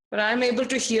 But I'm able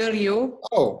to hear you.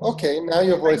 Oh, okay. Now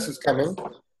your voice is coming.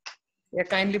 Yeah,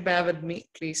 kindly bear with me,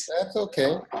 please. That's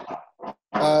okay.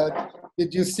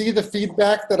 Did you see the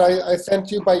feedback that I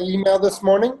sent you by email this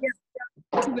morning?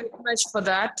 Thank you very much for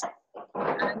that.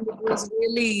 And it was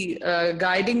really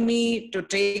guiding me to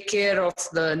take care of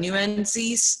the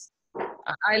nuances.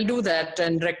 I'll do that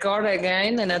and record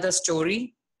again another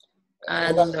story.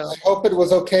 And I hope it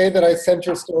was okay that I sent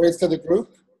your stories to the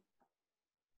group.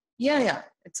 yeah,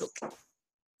 it's okay.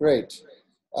 Great.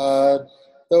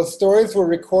 Those stories were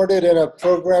recorded in a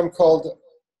program called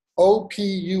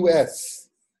OPUS,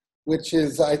 which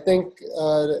is, I think,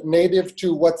 native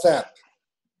to WhatsApp.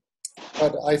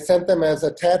 But I sent them as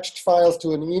attached files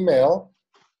to an email.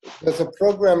 There's a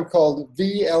program called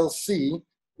VLC,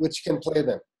 which can play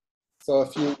them. So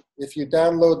if you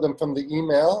download them from the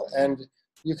email, and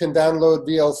you can download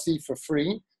VLC for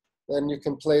free, then you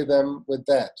can play them with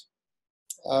that.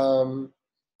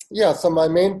 Yeah, so my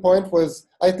main point was,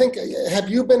 I think, have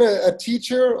you been a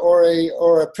teacher or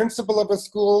a principal of a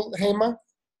school, Hema?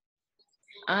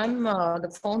 I'm the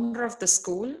founder of the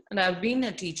school, and I've been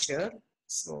a teacher.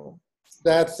 So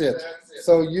that's it.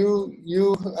 So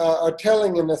you are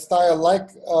telling in a style like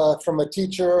from a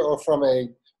teacher or from a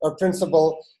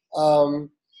principal.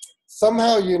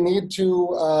 Somehow you need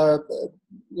to,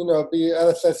 be,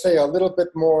 as I say, a little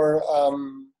bit more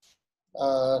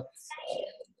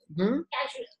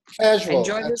casual.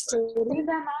 Enjoy the story.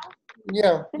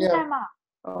 Yeah.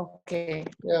 Okay.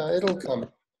 Yeah, it'll come.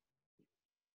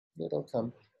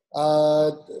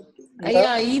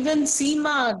 Yeah, even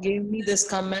Seema gave me this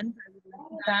comment.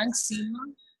 Thanks,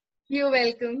 Seema. You're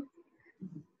welcome.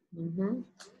 Mm-hmm.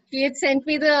 She had sent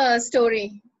me the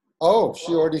story. Oh,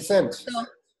 she already sent. So,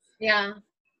 yeah.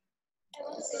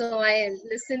 So I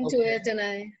listened to it and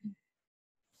I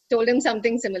told him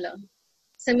something similar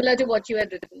to what you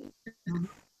had written.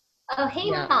 Hey,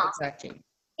 Yeah, Ma. exactly.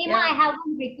 Hey, Yeah. Ma, I have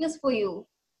one request for you.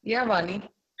 Yeah, Vani.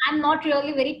 I'm not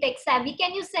really very tech savvy.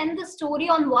 Can you send the story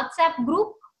on WhatsApp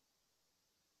group?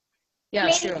 Yeah,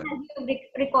 Play sure. it as you have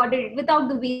recorded it without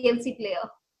the VLC player.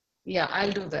 Yeah,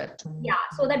 I'll do that. Yeah,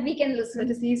 so that we can listen. It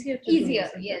is easier to Easier,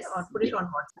 do, yes. or put it on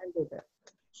WhatsApp. I'll do that.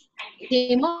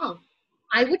 Hema,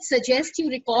 I would suggest you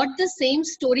record the same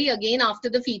story again after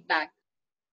the feedback.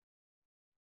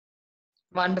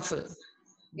 Wonderful.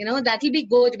 That'll be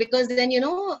good because then,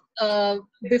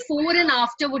 before and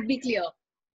after would be clear.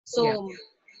 So,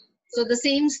 so the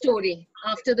same story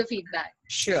after the feedback.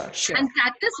 Sure. And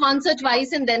practice once or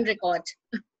twice and then record.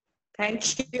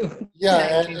 Thank you.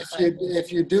 Yeah, and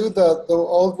if you do the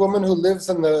old woman who lives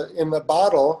in the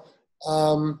bottle,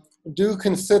 do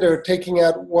consider taking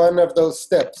out one of those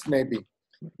steps maybe,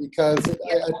 because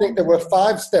I think there were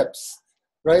 5 steps,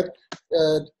 right?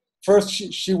 First,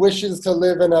 she wishes to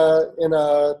live in a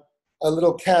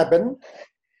little cabin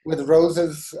with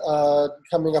roses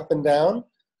coming up and down.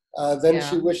 Then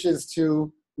she wishes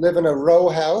to live in a row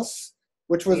house,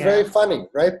 which was very funny,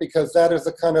 right? Because that is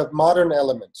a kind of modern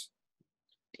element.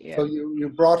 Yeah. So you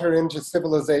brought her into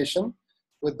civilization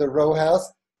with the row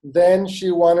house. Then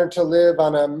she wanted to live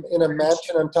in a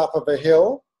mansion on top of a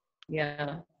hill.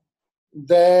 Yeah.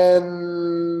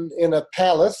 Then in a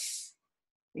palace.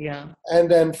 Yeah. And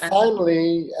then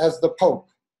finally as the Pope.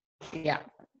 Yeah.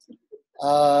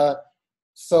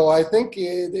 So I think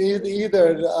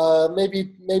either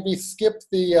maybe skip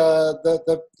the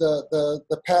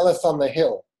palace on the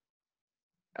hill.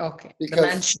 Okay.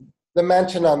 Because the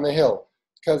mansion on the hill,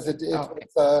 because it's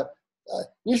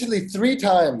usually 3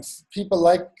 times. People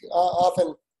like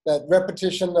often that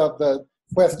repetition of the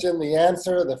question, the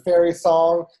answer, the fairy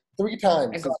song. 3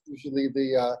 times is usually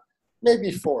the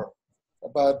maybe 4,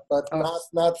 but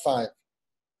not 5.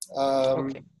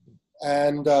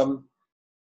 And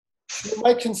you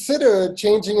might consider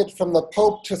changing it from the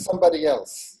Pope to somebody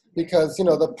else, because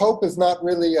the Pope is not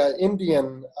really an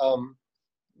Indian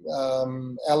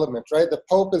element, right? The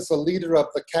Pope is the leader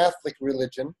of the Catholic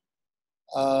religion.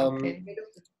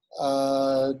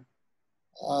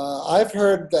 I've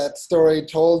heard that story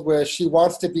told where she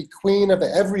wants to be queen of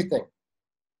everything,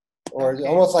 or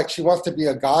almost like she wants to be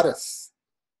a goddess.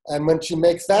 And when she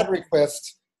makes that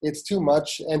request, it's too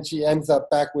much, and she ends up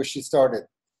back where she started.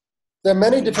 There are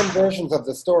many different versions of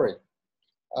the story.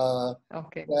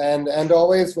 And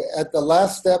always at the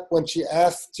last step, when she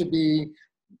asks to be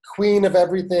queen of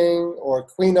everything, or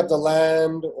queen of the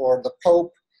land, or the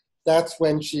Pope, that's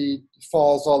when she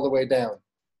falls all the way down.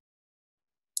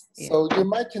 So you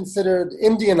might consider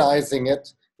Indianizing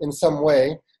it in some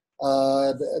way,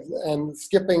 and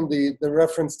skipping the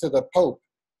reference to the Pope,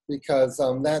 because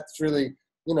that's really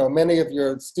many of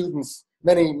your students,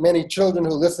 many children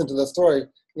who listen to the story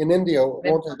in India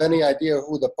won't have any idea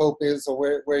who the Pope is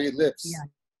or where he lives.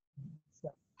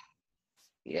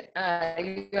 Yeah,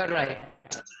 you're right.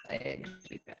 I agree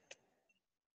with that.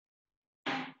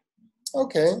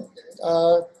 Okay.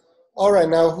 All right.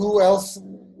 Now,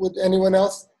 would anyone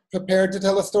else prepared to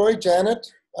tell a story? Janet,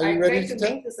 are you ready to tell?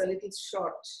 Make this a little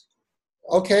short.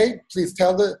 Okay, please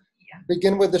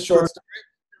begin with the short story.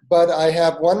 But I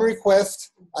have one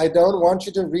request. I don't want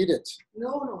you to read it.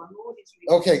 No, it's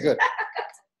Okay, good.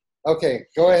 Okay,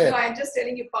 go ahead. No, I'm just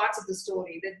telling you parts of the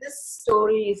story. That this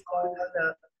story is called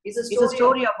is a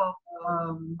story about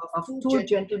of two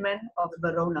gentlemen of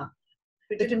Verona,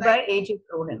 written by A.J.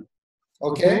 Cronin.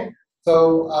 Okay,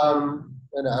 so I'm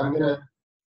gonna.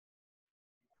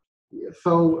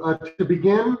 So to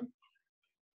begin,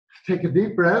 take a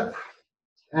deep breath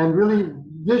and really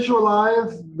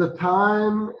visualize the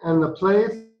time and the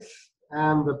place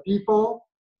and the people,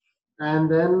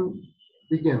 and then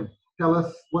begin. Tell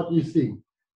us what you see.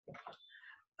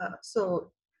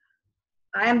 So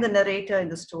I am the narrator in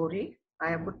the story. I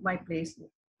have put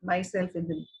myself in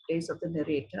the place of the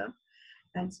narrator.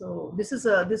 And so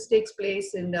this takes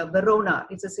place in Verona.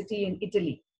 It's a city in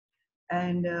Italy.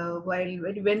 And while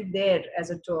we went there as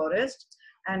a tourist,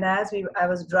 and as I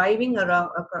was driving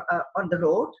around on the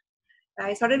road,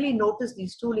 I suddenly noticed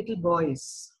these two little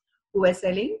boys who were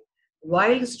selling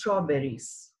wild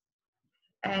strawberries.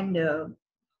 And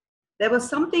there was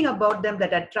something about them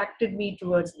that attracted me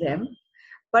towards them.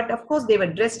 But of course, they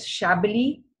were dressed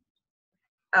shabbily.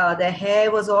 Their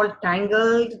hair was all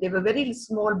tangled. They were very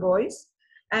small boys.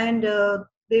 And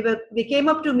they came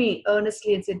up to me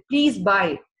earnestly and said, please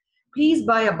buy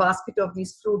a basket of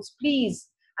these fruits, please.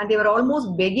 And they were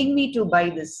almost begging me to buy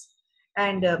this.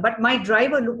 And but my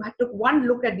driver took one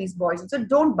look at these boys and said,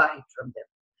 don't buy it from them.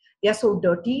 They are so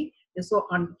dirty, they're so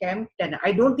unkempt, and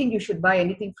I don't think you should buy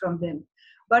anything from them.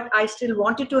 But I still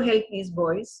wanted to help these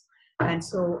boys. And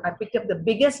so I picked up the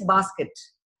biggest basket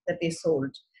that they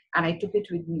sold, and I took it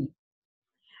with me.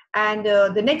 And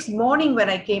the next morning when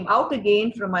I came out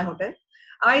again from my hotel,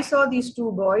 I saw these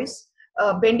two boys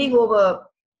bending over,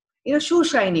 shoe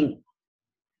shining.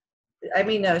 I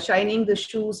mean, shining the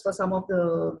shoes for some of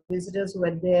the visitors who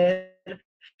were there.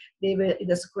 They were in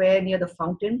the square near the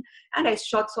fountain, and I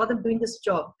saw them doing this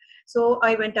job. So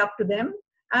I went up to them,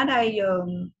 and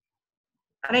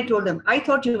I told them, I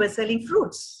thought you were selling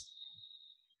fruits.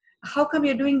 How come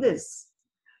you're doing this?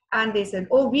 And they said,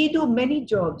 oh, we do many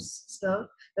jobs, sir.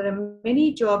 There are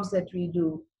many jobs that we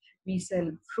do. We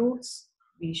sell fruits,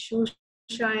 we shoe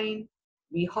shine,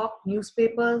 we hawk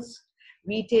newspapers,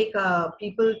 we take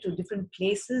people to different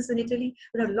places in Italy.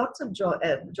 There are lots of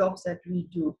jobs that we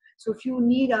do. So if you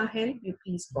need our help, you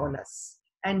please call us,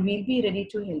 and we'll be ready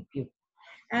to help you.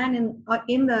 And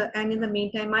in the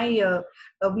meantime,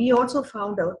 we also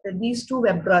found out that these two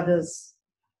were brothers.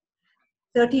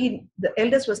 The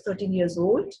eldest was 13 years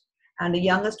old, and the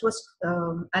youngest was,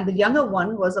 and the younger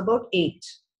one was about 8.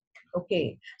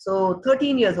 Okay, so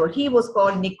 13 years old. He was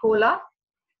called Nicola,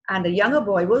 and the younger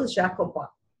boy was Jacopo.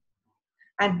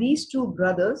 And these two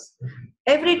brothers,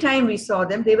 every time we saw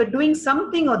them, they were doing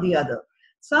something or the other,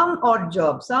 some odd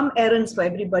job, some errands for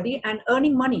everybody, and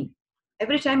earning money.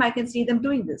 Every time I can see them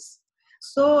doing this.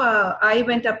 So I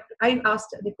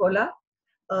asked Nicola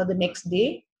the next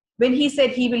day. When he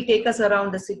said he will take us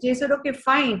around the city, I said, okay,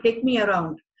 fine, take me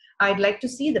around. I'd like to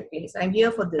see the place. I'm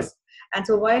here for this. And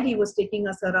so while he was taking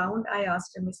us around, I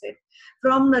asked him, I said,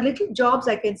 from the little jobs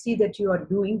I can see that you are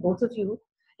doing, both of you,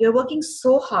 you're working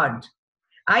so hard.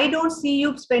 I don't see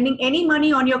you spending any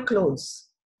money on your clothes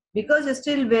because you're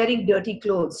still wearing dirty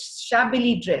clothes,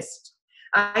 shabbily dressed.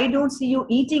 I don't see you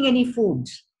eating any food.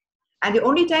 And the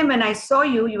only time when I saw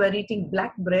you, you were eating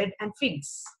black bread and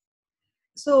figs.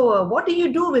 So what do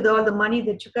you do with all the money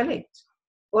that you collect?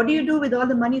 What do you do with all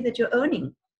the money that you're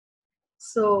earning?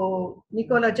 So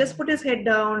Nicola just put his head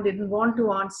down, didn't want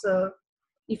to answer.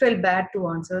 He felt bad to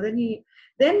answer.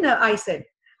 Then I said,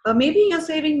 maybe you're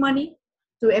saving money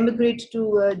to emigrate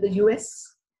to the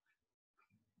US.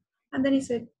 And then he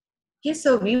said, yes,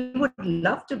 sir, we would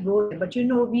love to go there, but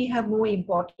we have more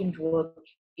important work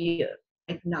here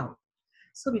right now.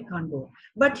 So we can't go.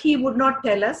 But he would not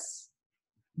tell us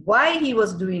why he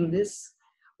was doing this,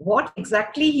 what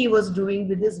exactly he was doing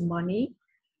with his money,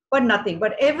 but nothing.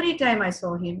 But every time I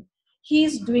saw him,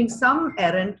 he's doing some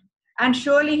errand, and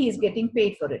surely he's getting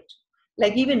paid for it.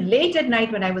 Like even late at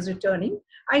night when I was returning,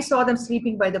 I saw them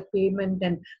sleeping by the pavement,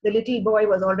 and the little boy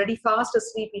was already fast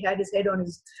asleep. He had his head on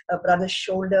his brother's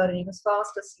shoulder, and he was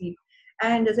fast asleep.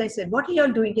 And as I said, what are you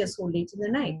all doing here so late in the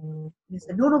night? He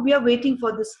said, no, we are waiting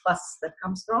for this bus that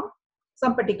comes from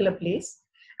some particular place.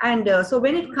 And so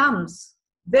when it comes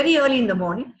very early in the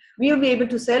morning, we will be able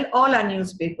to sell all our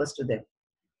newspapers to them.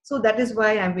 So that is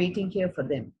why I'm waiting here for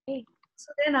them.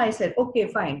 So then I said, okay,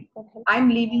 fine. I'm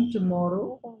leaving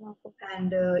tomorrow.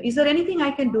 And is there anything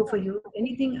I can do for you?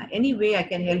 Any way I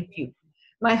can help you?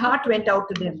 My heart went out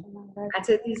to them and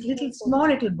said, these small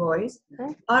little boys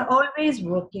are always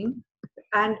working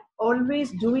and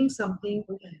always doing something.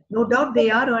 No doubt they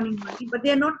are earning money, but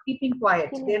they're not keeping quiet.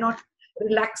 They're not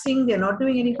relaxing. They're not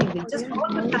doing anything. They just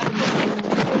all the time.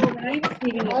 So when I was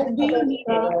leaving, I said, do you need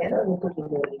any help?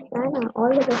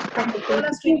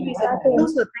 He said, no,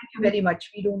 sir, thank you very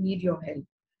much. We don't need your help.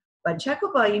 But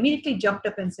Jacoba immediately jumped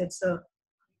up and said, sir,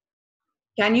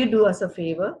 can you do us a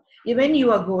favor? When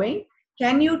you are going,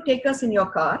 can you take us in your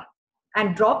car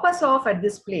and drop us off at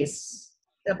this place,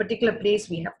 a particular place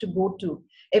we have to go to.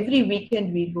 Every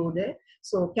weekend we go there.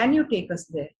 So can you take us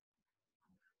there?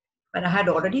 But I had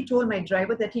already told my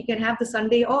driver that he can have the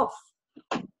Sunday off.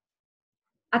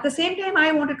 At the same time,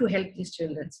 I wanted to help these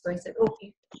children. So I said,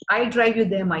 okay, I'll drive you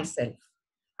there myself.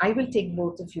 I will take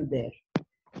both of you there.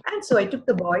 And so I took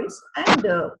the boys and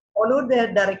followed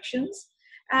their directions.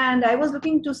 And I was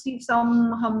looking to see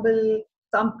some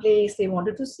place they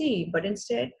wanted to see. But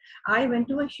instead, I went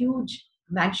to a huge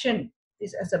mansion.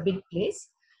 This is a big place.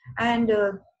 And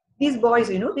these boys,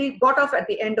 they got off at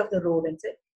the end of the road and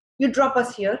said, you drop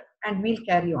us here and we'll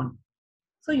carry on.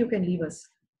 So you can leave us.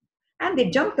 And they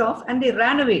jumped off and they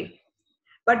ran away.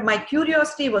 But my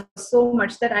curiosity was so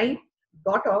much that I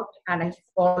got out and I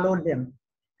followed them.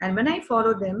 And when I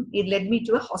followed them, it led me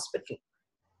to a hospital.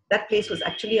 That place was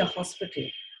actually a hospital.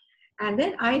 And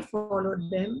then I followed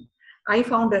them. I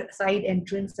found a side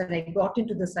entrance and I got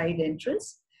into the side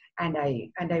entrance and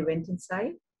I went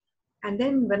inside. And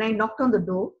then when I knocked on the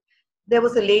door, there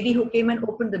was a lady who came and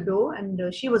opened the door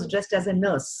and she was dressed as a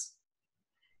nurse.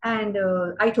 And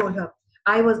I told her,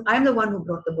 I'm the one who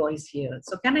brought the boys here.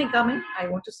 So can I come in? I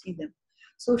want to see them.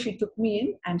 So she took me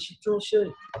in and she told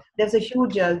there's a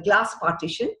huge glass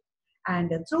partition.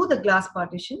 And through the glass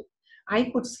partition,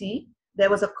 I could see there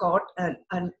was a cot, a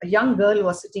young girl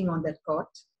was sitting on that cot.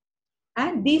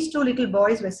 And these two little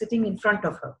boys were sitting in front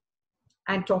of her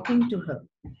and talking to her.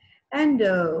 And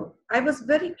I was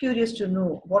very curious to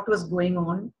know what was going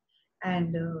on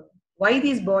and why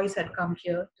these boys had come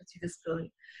here to see this girl.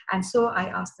 And so I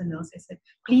asked the nurse, I said,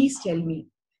 please tell me,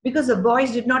 because the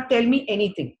boys did not tell me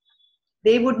anything.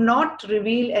 They would not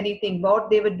reveal anything, what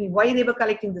they would be, why they were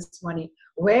collecting this money,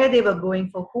 where they were going,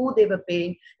 for who they were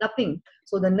paying, nothing.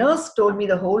 So the nurse told me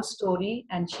the whole story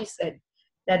and she said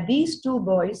that these two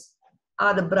boys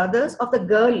are the brothers of the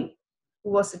girl who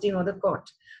was sitting on the cot.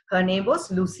 Her name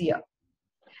was Lucia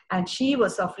and she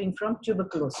was suffering from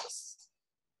tuberculosis.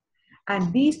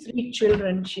 And these three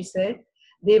children, she said,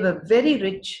 they were very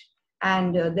rich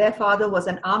and their father was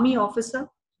an army officer.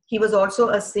 He was also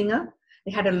a singer.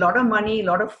 They had a lot of money, a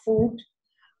lot of food.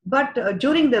 But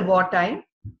during the wartime,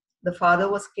 the father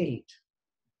was killed.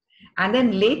 And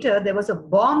then later, there was a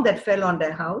bomb that fell on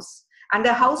their house and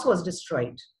their house was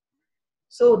destroyed.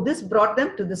 So this brought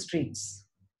them to the streets.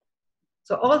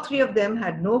 So all three of them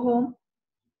had no home.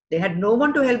 They had no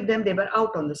one to help them. They were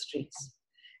out on the streets.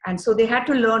 And so they had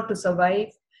to learn to survive.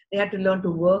 They had to learn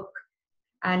to work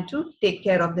and to take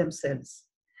care of themselves.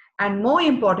 And more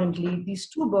importantly, these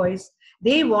two boys,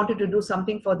 they wanted to do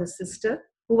something for the sister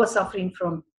who was suffering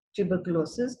from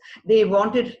tuberculosis. They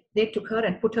took her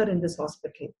and put her in this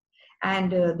hospital.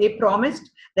 And they promised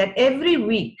that every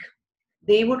week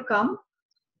they would come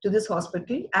to this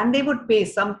hospital and they would pay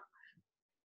some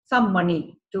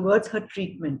money towards her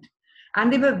treatment.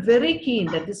 And they were very keen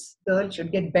that this girl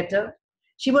should get better.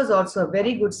 She was also a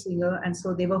very good singer. And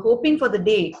so they were hoping for the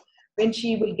day when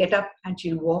she will get up and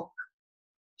she'll walk.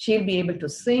 She'll be able to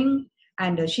sing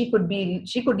and she could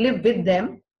live with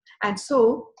them. And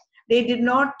so they did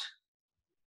not,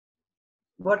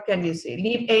 what can you say,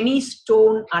 leave any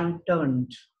stone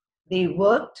unturned. They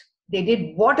worked, they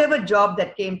did whatever job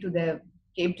that came to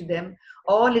them,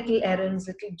 all little errands,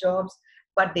 little jobs,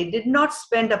 but they did not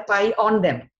spend a pie on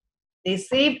them. They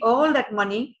saved all that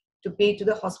money to pay to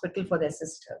the hospital for their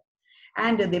sister.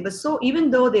 And they were so, even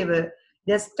though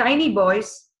there's tiny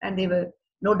boys and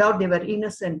no doubt they were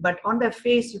innocent, but on their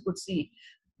face you could see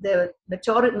the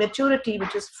maturity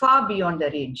which is far beyond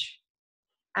their age.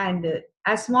 And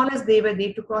as small as they were,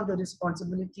 they took on the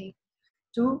responsibility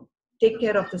to take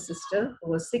care of the sister who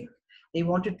was sick. They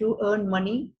wanted to earn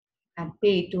money and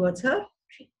pay towards her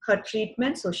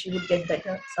treatment so she would get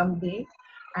better someday.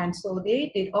 And so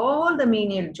they did all the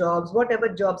menial jobs, whatever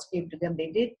jobs came to them,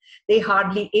 they did. They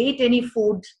hardly ate any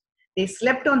food. They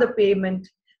slept on the pavement.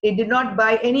 They did not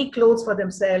buy any clothes for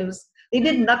themselves. They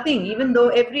did nothing, even though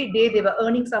every day they were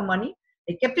earning some money.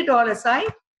 They kept it all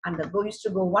aside, and the boy used to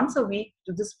go once a week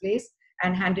to this place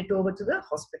and hand it over to the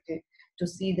hospital to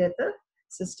see that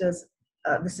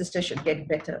the sister should get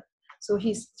better. So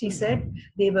he said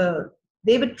they were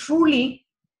truly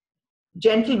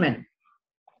gentlemen.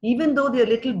 Even though they're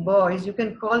little boys, you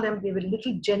can call them, they were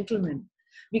little gentlemen.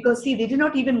 Because see, they did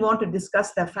not even want to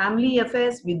discuss their family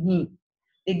affairs with me.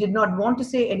 They did not want to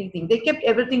say anything. They kept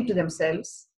everything to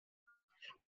themselves.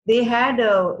 They had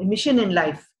a mission in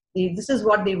life. This is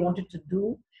what they wanted to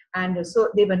do. And so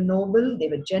they were noble, they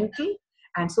were gentle.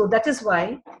 And so that is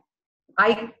why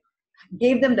I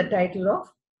gave them the title of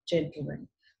gentlemen.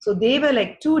 So they were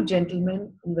like two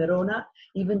gentlemen in Verona,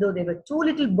 even though they were two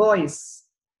little boys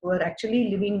who were actually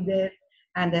living there,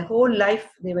 and their whole life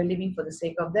they were living for the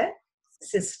sake of their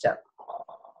sister.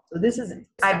 So this is it.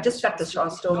 I've just cut the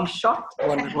short story short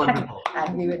and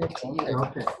given it to you.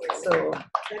 Okay. So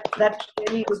that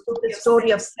really was the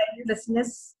story of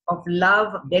selflessness, of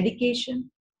love, of dedication,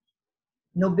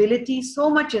 nobility, so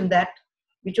much in that,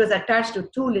 which was attached to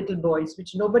two little boys,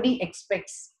 which nobody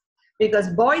expects. Because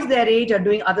boys their age are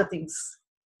doing other things.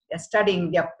 They're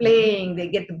studying, they're playing, they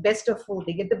get the best of food,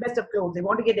 they get the best of clothes, they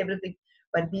want to get everything.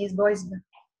 But these boys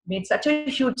made such a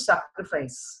huge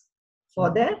sacrifice for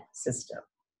their sister.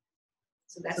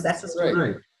 So that's the story.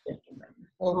 Right.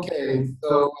 Okay,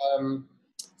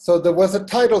 so there was a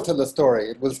title to the story.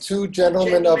 It was Two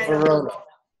Gentlemen of Verona.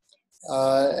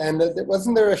 And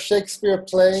wasn't there a Shakespeare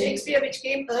play? Shakespeare, which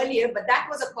came earlier, but that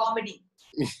was a comedy.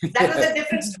 That was a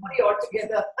different story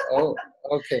altogether. Oh,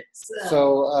 okay.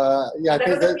 So, yeah, I that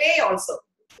think was a play also.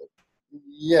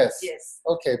 Yes. Yes.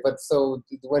 Okay, but so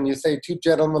when you say Two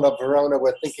Gentlemen of Verona,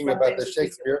 we're thinking about the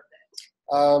Shakespeare.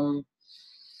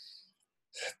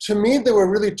 To me, there were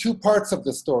really two parts of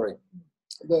the story.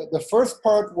 The first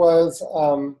part was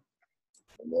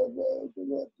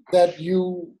that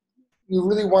you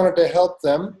really wanted to help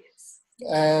them,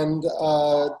 and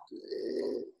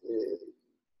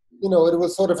you know, it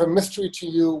was sort of a mystery to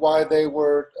you why they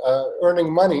were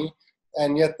earning money,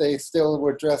 and yet they still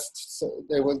were dressed. So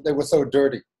they were so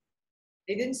dirty.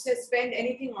 They didn't spend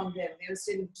anything on them. They were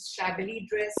still shabbily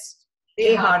dressed.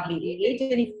 They hardly ate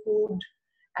any food.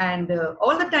 And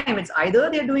all the time, it's either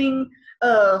they're doing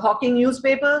hawking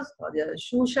newspapers, or they're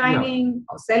shoe shining,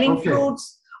 or selling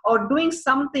fruits, or doing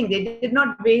something. They did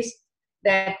not waste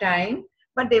their time,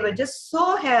 but they were just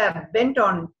so bent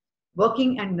on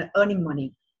working and earning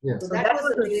money. Yeah. So that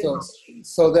was the real mystery.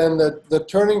 So then the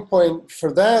turning point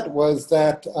for that was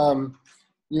that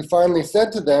you finally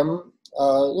said to them,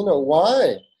 you know,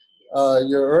 why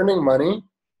you're earning money.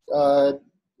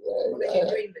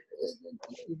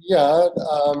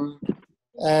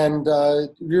 And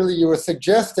really you were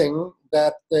suggesting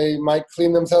that they might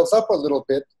clean themselves up a little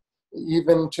bit,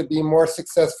 even to be more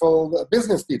successful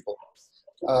business people.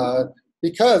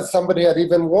 Because somebody had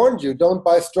even warned you, don't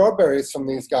buy strawberries from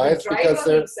these guys because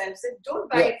they're... Don't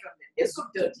buy it from them. They're so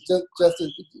dirty. Just,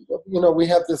 you know, we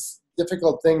have this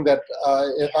difficult thing that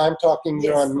if I'm talking,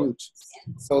 you're on mute.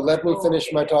 So let me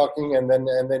finish my talking, and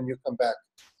then you come back.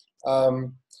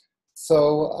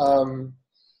 So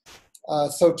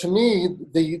to me,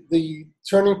 the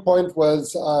turning point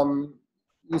was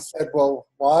you said, well,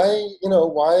 why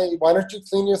don't you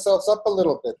clean yourselves up a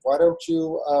little bit? Why don't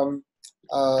you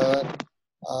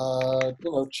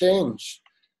change?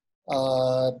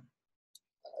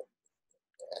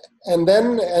 And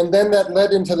then that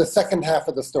led into the second half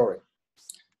of the story.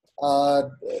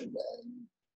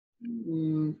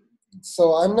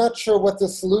 So I'm not sure what the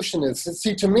solution is.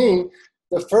 See, to me,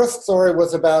 the first story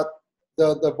was about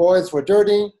the boys were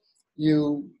dirty.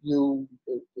 You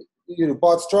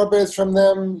bought strawberries from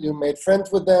them. You made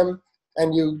friends with them,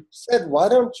 and you said, "Why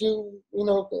don't you,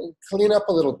 clean up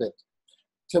a little bit?"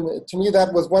 To me,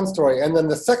 that was one story. And then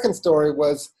the second story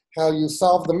was how you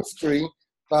solved the mystery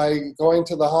by going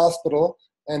to the hospital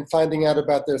and finding out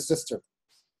about their sister.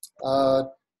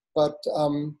 But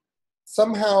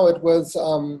somehow it was.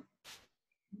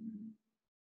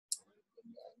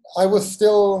 I was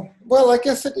still, well, I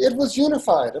guess it was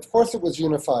unified. Of course it was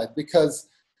unified, because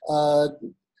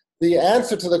the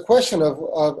answer to the question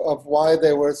of why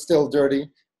they were still dirty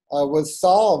was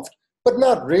solved, but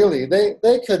not really.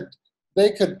 They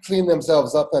could clean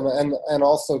themselves up and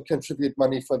also contribute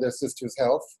money for their sister's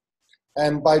health.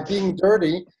 And by being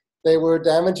dirty, they were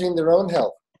damaging their own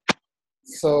health.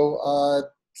 So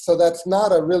that's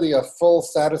not really a full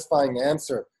satisfying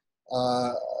answer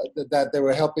that they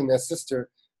were helping their sister.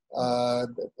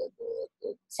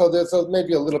 So there's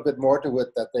maybe a little bit more to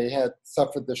it, that they had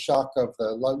suffered the shock of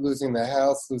losing their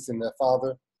house, losing their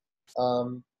father.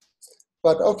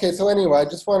 But okay, so anyway, I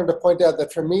just wanted to point out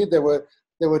that for me, there were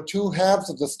two halves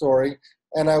of the story,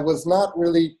 and I was not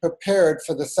really prepared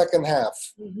for the second half.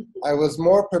 I was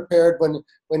more prepared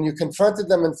when you confronted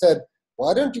them and said,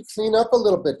 why don't you clean up a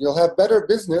little bit? You'll have better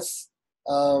business.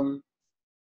 But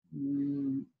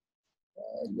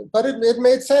it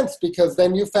made sense, because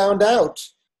then you found out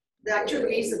The actual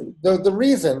reason. the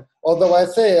reason, although I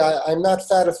say I'm not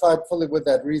satisfied fully with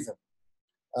that reason.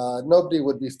 Nobody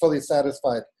would be fully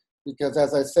satisfied, because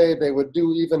as I say, they would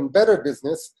do even better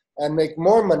business and make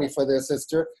more money for their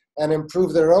sister and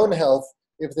improve their own health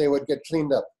if they would get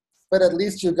cleaned up. But at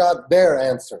least you got their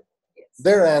answer. Yes.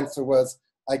 Their answer was,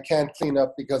 I can't clean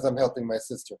up because I'm helping my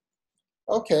sister.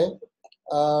 Okay.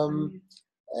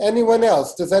 Anyone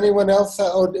else? Does anyone else,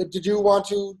 or did you want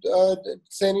to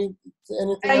say anything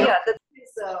else? Yeah, that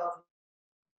is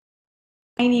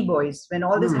tiny boys. When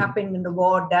all this happened in the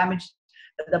war,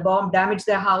 the bomb damaged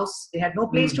their house. They had no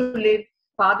place to live.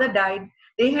 Father died.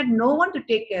 They had no one to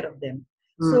take care of them.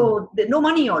 So no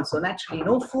money also, naturally.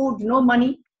 No food, no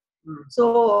money.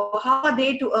 So how are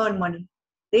they to earn money?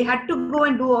 They had to go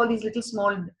and do all these little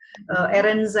small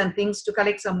errands and things to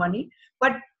collect some money.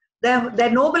 But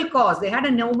their noble cause, they had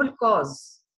a noble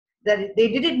cause. That they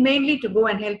did it mainly to go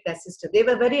and help their sister. They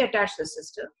were very attached to the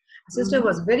sister. The sister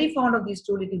was very fond of these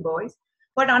two little boys.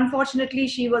 But unfortunately,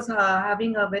 she was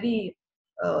having a very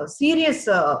serious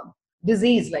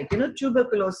disease, like,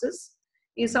 tuberculosis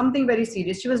is something very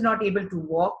serious. She was not able to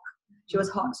walk. She was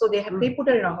hot. So they put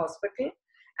her in a hospital,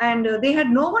 and they had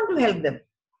no one to help them.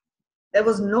 There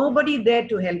was nobody there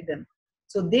to help them.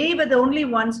 So they were the only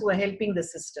ones who were helping the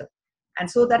sister. And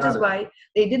so that is why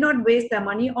they did not waste their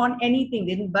money on anything.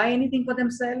 They didn't buy anything for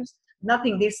themselves,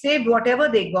 nothing. They saved whatever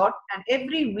they got, and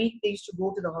every week they used to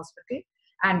go to the hospital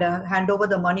and hand over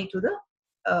the money to the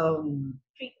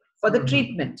for the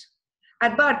treatment.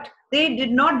 But they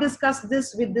did not discuss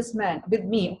this with this man, with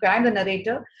me. Okay, I'm the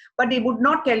narrator, but they would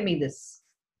not tell me this.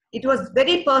 It was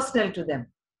very personal to them,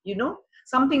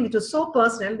 something that was so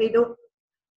personal. They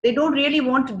don't really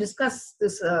want to discuss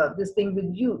this thing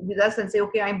with us and say,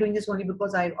 okay, I'm doing this only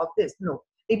because of this. No,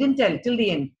 they didn't tell till the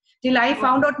end, till I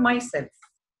found out myself,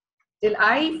 till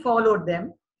I followed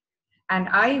them, and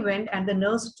I went, and the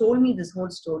nurse told me this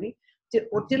whole story.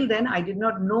 Till then, I did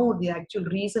not know the actual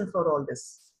reason for all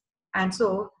this. And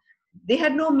so they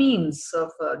had no means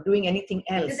of doing anything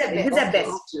else. They did their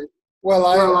best. Well,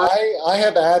 I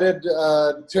have added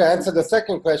to answer the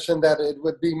second question that it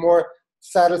would be more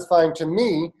satisfying to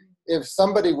me if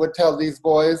somebody would tell these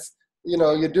boys,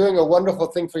 you're doing a wonderful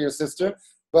thing for your sister,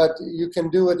 but you can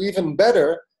do it even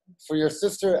better for your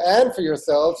sister and for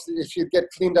yourselves if you get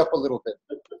cleaned up a little bit.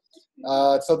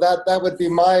 So that would be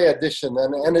my addition,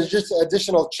 and it's just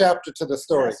additional chapter to the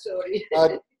story.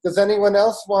 Does anyone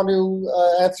else want to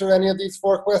answer any of these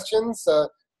 4 questions?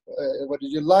 What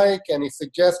did you like? Any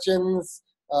suggestions?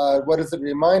 What does it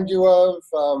remind you of?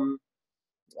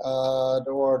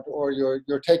 Or your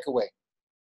takeaway?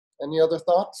 Any other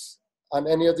thoughts on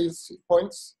any of these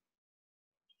points?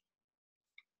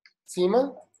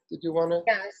 Seema, did you want to?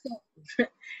 Yeah.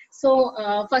 So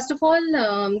first of all,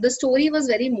 the story was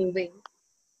very moving.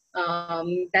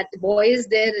 That boys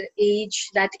that age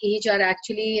are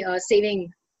actually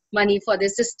saving money for their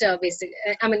sister, basically.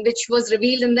 Which was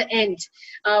revealed in the end.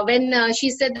 When she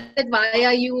said that,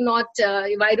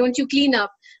 why don't you clean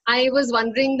up? I was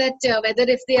wondering that whether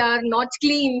if they are not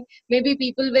clean, maybe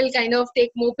people will kind of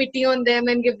take more pity on them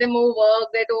and give them more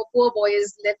work, that, oh, poor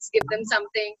boys, let's give them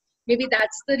something. Maybe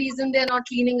that's the reason they're not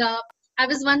cleaning up. I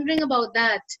was wondering about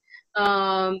that,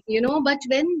 but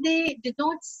when they did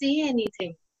not say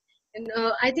anything, and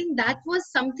I think that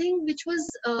was something which was,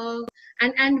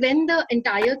 and when the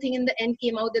entire thing in the end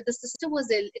came out that the sister was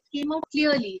ill, it came out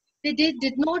clearly. They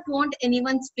did not want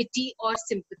anyone's pity or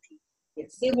sympathy.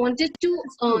 Yes. They wanted to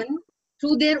earn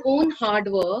through their own hard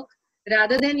work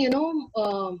rather than,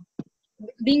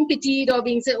 being pitied or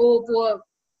being said, oh,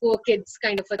 poor kids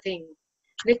kind of a thing,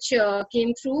 which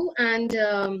came through. And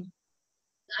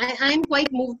I'm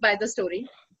quite moved by the story.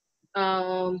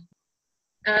 I'm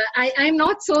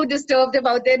not so disturbed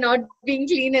about their not being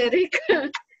clean, Eric.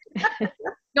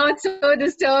 Not so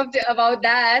disturbed about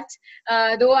that.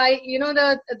 Though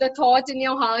the thought in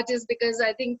your heart is because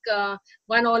I think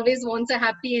one always wants a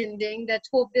happy ending, that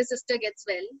hope their sister gets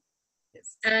well.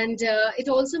 Yes. And it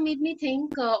also made me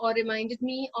think or reminded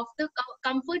me of the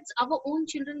comforts our own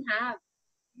children have,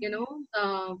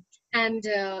 and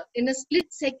in a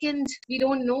split second, we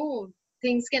don't know.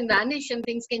 Things can vanish and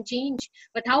things can change.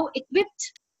 But how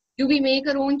equipped do we make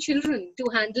our own children to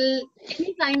handle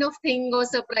any kind of thing or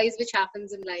surprise which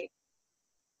happens in life?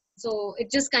 So it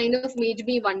just kind of made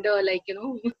me wonder,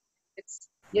 it's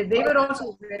Yeah, they were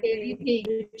also everything,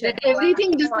 rich that and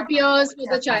everything poor. disappears for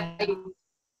the child.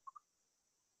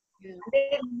 Yeah.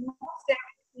 They lost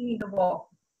everything in the war.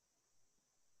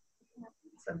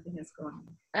 Something has gone.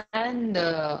 And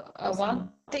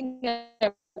one thing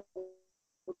I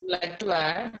would like to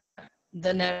add,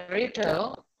 the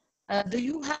narrator, do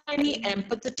you have any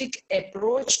empathetic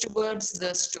approach towards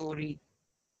the story?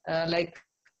 Like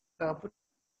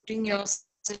putting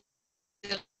yourself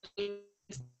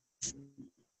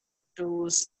to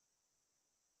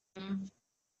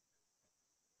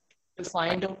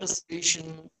find out a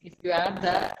solution. If you add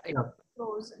that,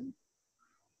 Frozen.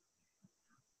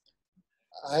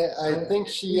 I think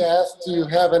she asked, do you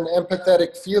have an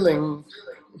empathetic feeling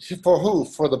for who?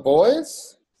 For the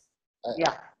boys?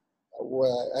 yeah.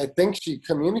 Well, I think she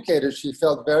communicated she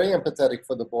felt very empathetic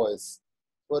for the boys.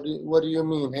 What do you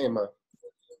mean, Hema?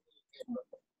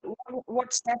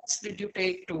 What steps did you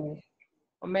take to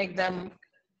make them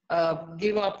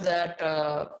give up that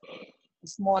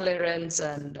small errands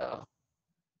and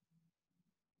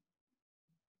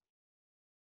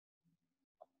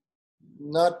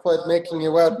Not quite making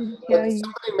you out, but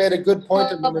somebody made a good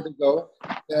point a minute ago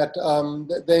that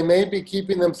they may be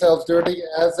keeping themselves dirty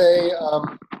as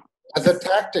a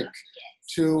tactic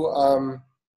to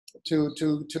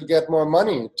get more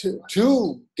money,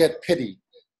 to get pity.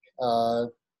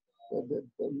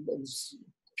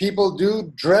 People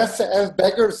do dress as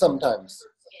beggars sometimes,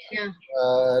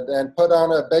 and put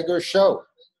on a beggar show,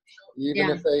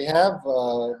 even if they have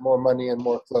more money and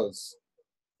more clothes.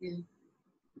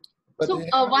 But so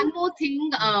one more thing,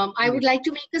 I would like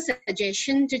to make a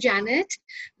suggestion to Janet,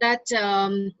 that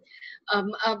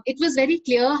it was very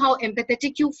clear how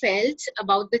empathetic you felt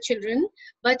about the children,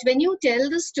 but when you tell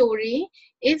the story,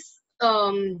 if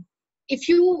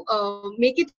you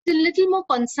make it a little more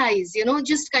concise,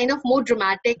 just kind of more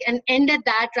dramatic and end at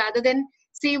that rather than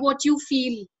say what you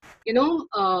feel,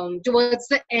 towards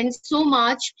the end so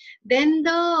much, then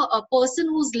the person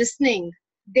who's listening,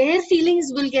 their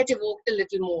feelings will get evoked a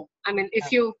little more. I mean,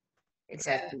 if you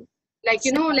exactly, like,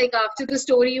 like after the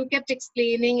story, you kept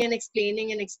explaining and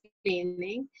explaining and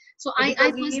explaining. So I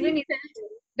personally felt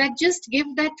that just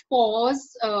give that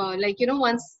pause,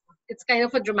 once it's kind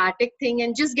of a dramatic thing,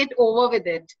 and just get over with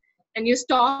it. And you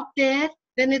stop there,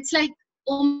 then it's like,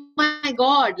 oh my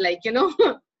God,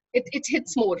 it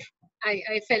hits more.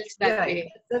 I felt that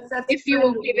way. That's if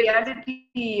you give it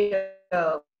reality.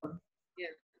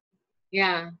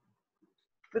 Yeah.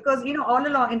 Because all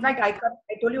along, in fact, I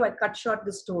told you I cut short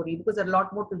the story because a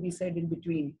lot more to be said in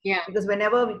between. Yeah. Because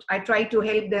whenever I tried to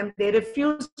help them, they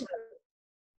refused.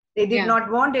 They did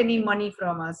not want any money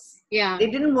from us. Yeah. They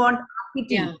didn't want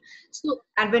pity. Yeah. So,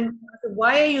 and when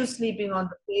why are you sleeping on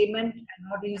the pavement? And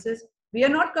what he says, we are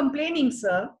not complaining,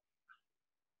 sir.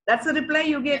 That's the reply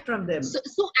you get from them. So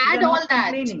add all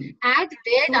that. Add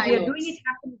their dialogues. We are doing it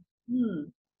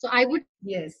happen. So I would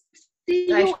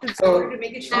see I you should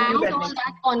make it add all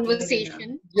that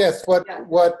conversation. Yes, what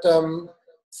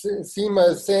Seema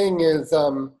is saying is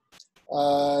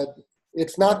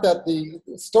it's not that the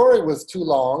story was too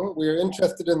long. We're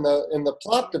interested in the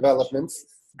plot developments,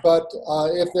 but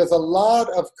if there's a lot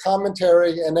of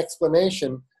commentary and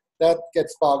explanation, that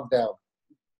gets bogged down,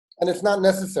 and it's not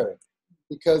necessary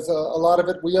because a lot of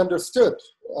it we understood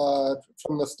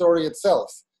from the story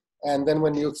itself, and then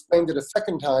when you explained it a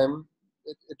second time,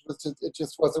 it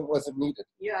just wasn't needed.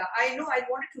 Yeah, I know. I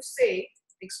wanted to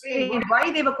explain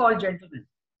why they were called gentlemen.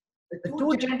 The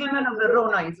two gentlemen of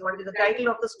Verona is what is the title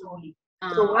of the story.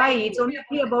 So why? It's only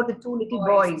about the two little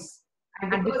boys.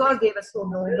 And because they were so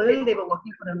noble, they were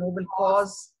working for a noble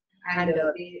cause, and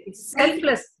it's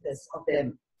selflessness of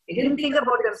them. They didn't think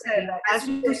about themselves. As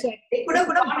you said, they could have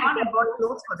gone and bought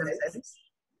clothes for themselves,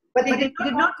 but they did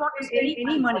not want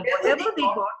any money. Whatever they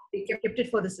got, they kept it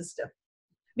for the system.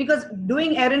 Because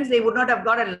doing errands, they would not have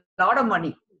got a lot of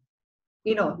money.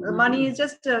 The money is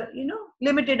just,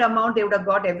 limited amount they would have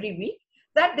got every week.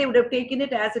 That they would have taken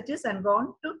it as it is and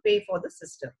gone to pay for the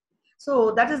system.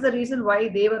 So that is the reason why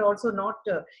they were also not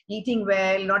eating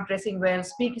well, not dressing well,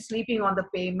 sleeping on the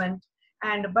pavement.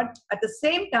 But at the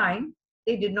same time,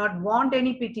 they did not want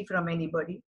any pity from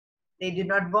anybody. They did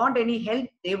not want any help.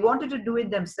 They wanted to do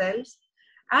it themselves.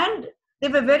 And they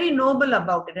were very noble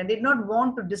about it, and they did not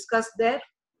want to discuss their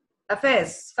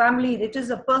affairs, family. It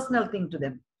is a personal thing to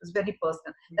them. It's very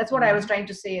personal. That's what I was trying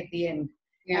to say at the end.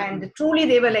 Yeah. And truly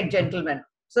they were like gentlemen.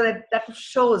 So that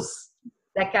shows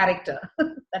their character.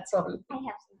 That's all. I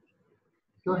have something.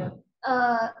 Go ahead.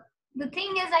 The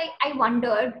thing is, I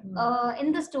wondered,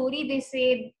 in the story they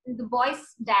say the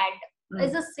boy's dad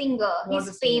is a singer. Was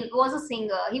a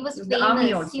singer. He was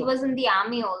famous. He was in the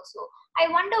army also. I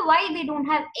wonder why they don't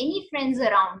have any friends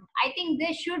around. I think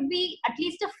there should be at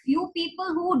least a few people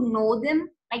who would know them,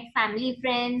 like family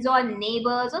friends or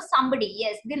neighbors or somebody.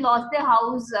 Yes, they lost their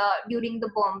house during the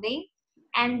bombing,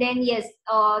 and then yes,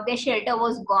 their shelter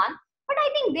was gone. But I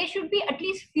think there should be at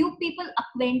least few people,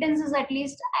 acquaintances at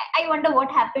least. I wonder what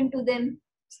happened to them.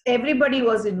 Everybody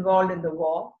was involved in the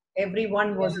war.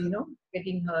 Everyone was,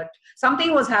 getting hurt.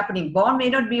 Something was happening. Bomb may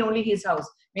not be only his house.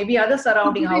 Maybe other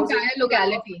surrounding The houses. entire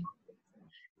locality.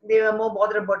 They were more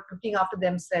bothered about looking after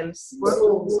themselves. What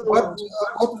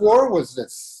war was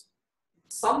this?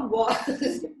 Some war.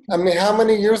 I mean, how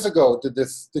many years ago did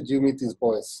you meet these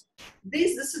boys?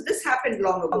 This happened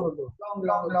long ago.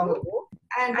 Long ago.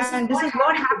 And this is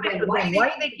what happened to them.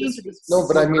 Why they came to this? No,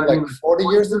 but I mean like 40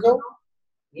 years ago?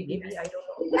 Maybe, I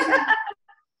don't know.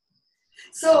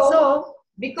 So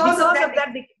because of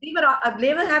that,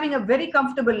 they were having a very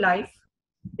comfortable life.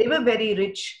 They were very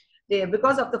rich.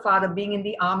 Because of the father being in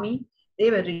the army, they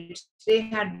were rich. They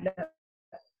had,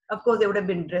 of course, they would have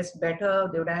been dressed better.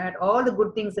 They would have had all the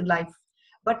good things in life.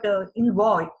 But in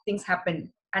war, things happened.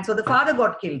 And so the father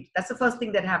got killed. That's the first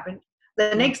thing that happened.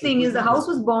 The next thing is the house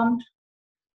was bombed.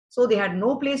 So they had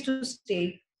no place to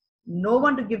stay, no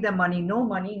one to give them money, no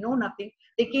nothing.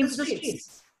 They came to the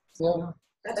streets. Yeah.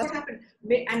 That's what happened.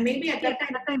 And maybe at that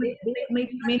time, they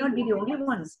may not be the only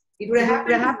ones. it would have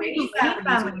happened to many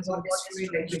families who who got got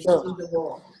destroyed destroyed. through the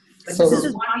war. But So- this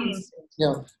is one instance.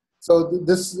 Yeah. So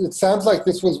it sounds like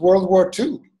this was World War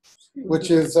II,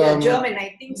 which is German,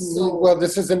 I think so. well,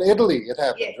 this is in Italy. It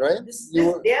happened, Yeah, right?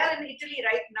 they are in Italy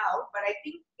right now, but I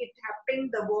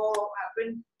think the war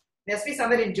happened, must be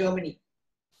somewhere in Germany.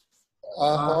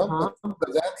 But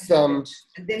that's And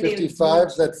then they 55.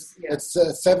 moved- That's yeah. it's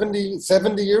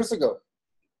 70 years ago.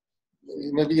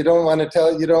 Maybe you don't want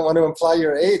to imply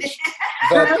your age,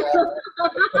 but I put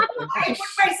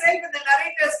myself in the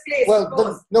narrator's place. well, of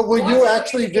course. no. Were you Was it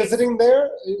actually really the case? visiting there?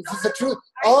 Is this a true?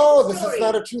 Oh, this is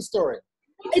not a true story.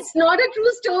 It's not a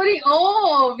true story.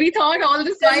 Oh, we thought all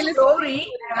this while The is story,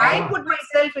 I put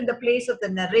myself in the place of the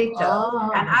narrator,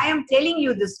 and I am telling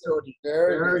you this story.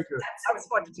 Very good. That's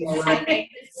what it is.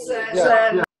 It's Yeah.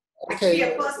 actually Okay.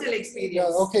 a personal experience.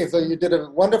 Yeah, okay, so you did a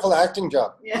wonderful acting job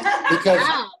Yeah. because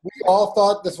Yeah. we all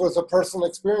thought this was a personal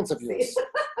experience of yours.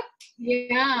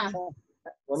 Yeah.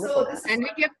 Wonderful. So this And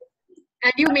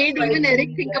you made even Eric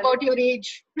think about your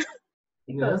age.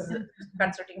 Because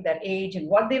considering their age and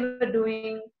what they were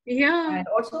doing, Yeah. and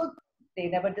also they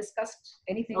never discussed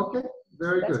anything. Okay,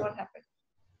 very That's good. what happened.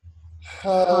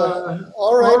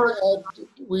 All right,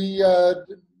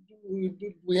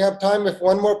 we have time if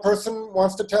one more person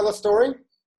wants to tell a story.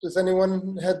 Did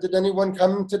anyone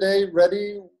come today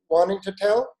ready, wanting to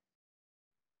tell?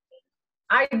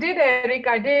 I did, Eric,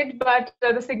 I did, but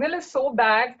the signal is so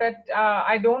bad that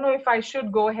I don't know if I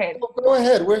should go ahead. Go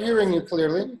ahead, we're hearing you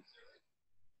clearly.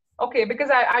 Okay, because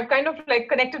I've kind of like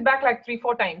connected back like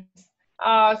 3-4 times.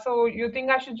 So you think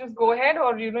I should just go ahead,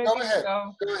 or you know? Go ahead.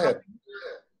 Go ahead.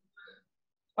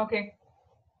 Okay.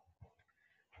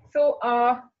 So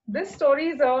this story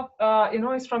is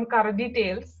is from Karadi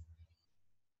Tales.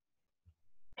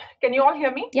 Can you all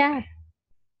hear me? Yeah.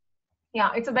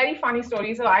 Yeah, it's a very funny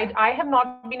story. So I have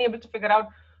not been able to figure out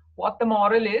what the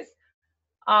moral is.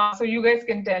 So you guys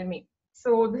can tell me.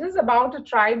 So this is about a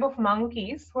tribe of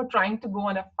monkeys who are trying to go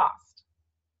on a fast.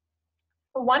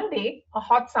 So one day, a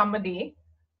hot summer day,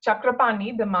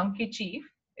 Chakrapani, the monkey chief,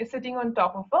 is sitting on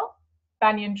top of a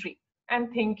banyan tree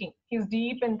and thinking. He's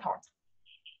deep in thought.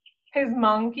 His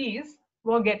monkeys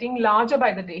were getting larger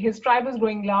by the day. His tribe was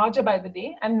growing larger by the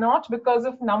day, and not because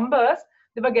of numbers,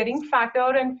 they were getting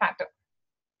fatter and fatter.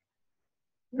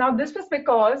 Now this was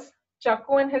because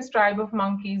Chaku and his tribe of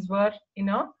monkeys were in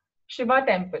a Shiva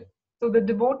temple. So the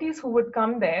devotees who would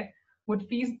come there would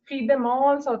feed them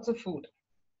all sorts of food.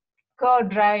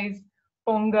 Curd rice,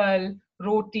 pongal,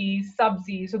 roti,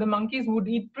 sabzi. So the monkeys would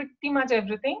eat pretty much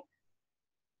everything.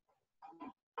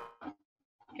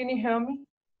 Can you hear me?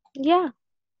 Yeah.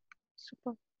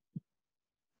 Super.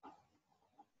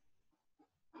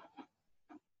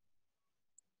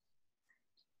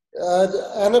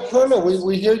 Annapurna,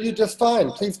 we hear you just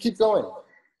fine. Please keep going.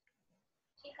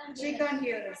 She can't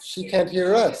hear us. She can't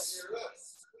hear us.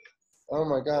 Oh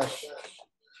my gosh.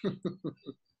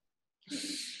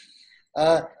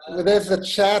 There's a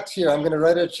chat here. I'm going to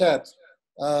write a chat.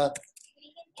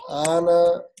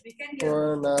 Annapurna, We can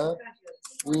hear us.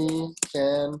 we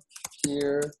can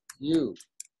hear you.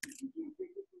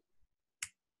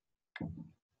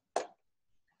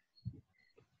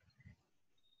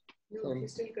 No,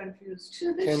 she's still confused.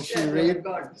 Can she Oh, read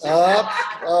God. up?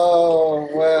 Oh,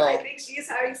 I well. think she's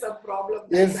having some problem.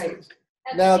 Is, Right.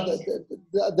 Now,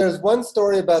 there's one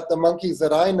story about the monkeys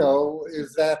that I know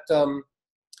is that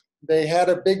they had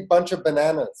a big bunch of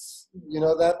bananas. You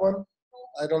know that one?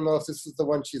 I don't know if this is the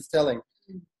one she's telling.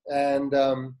 And,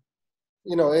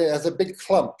 you know, it has a big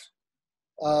clump.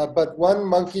 But one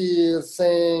monkey is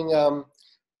saying,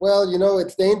 well, you know,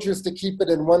 it's dangerous to keep it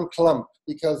in one clump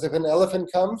because if an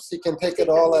elephant comes, he can take it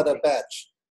all at a batch.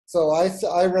 So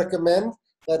I recommend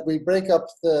that we break up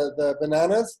the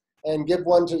bananas and give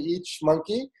one to each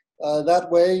monkey. That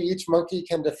way, each monkey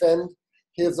can defend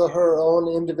his or her own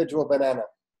individual banana.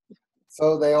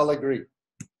 So they all agree.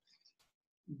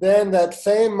 Then that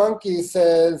same monkey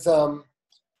says,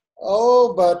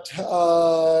 oh, but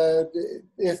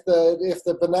if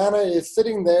the banana is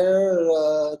sitting there,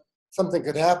 something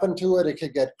could happen to it. It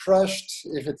could get crushed.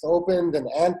 If it's opened, an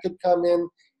ant could come in.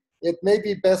 It may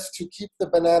be best to keep the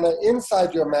banana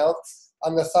inside your mouth,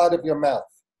 on the side of your mouth.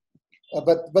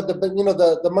 But you know,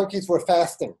 the monkeys were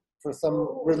fasting for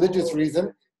some religious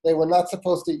reason. They were not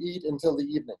supposed to eat until the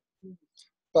evening.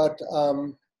 But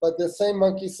the same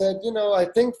monkey said, you know, I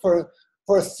think for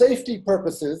safety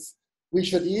purposes, we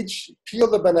should each peel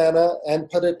the banana and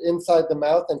put it inside the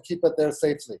mouth and keep it there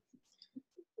safely.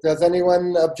 Does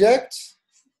anyone object?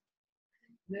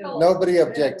 No. Nobody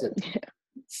objected.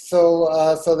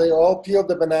 So they all peeled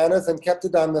the bananas and kept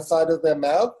it on the side of their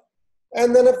mouth.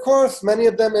 And then, of course, many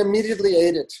of them immediately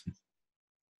ate it.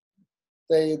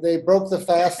 They broke the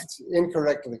fast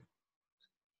incorrectly.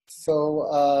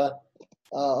 So,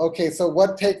 okay, so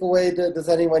what takeaway does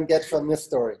anyone get from this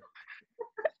story?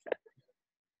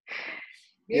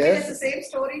 Maybe Yes? it's the same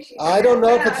story. I don't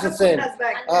know if it's the same.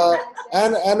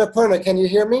 Annapurna, can you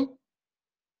hear me?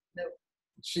 No.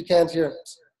 She can't hear.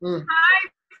 Hi.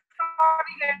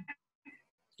 Sorry.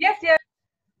 Yes, yes.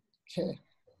 Okay.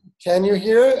 Can you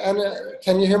hear? And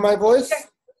can you hear my voice? Yes.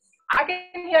 I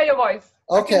can hear your voice.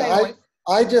 Okay,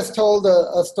 I just told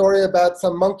a story about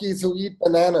some monkeys who eat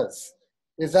bananas.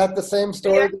 Is that the same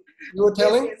story that you were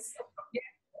telling? Yes.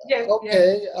 Yes.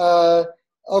 Okay. Yes.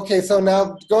 Okay, so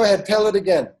now go ahead. Tell it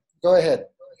again. Go ahead.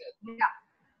 Yeah.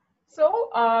 So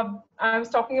I was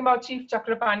talking about Chief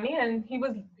Chakrapani, and he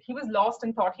was lost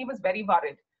in thought. He was very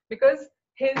worried because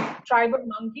his tribe of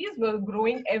monkeys were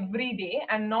growing every day,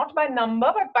 and not by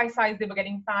number but by size. They were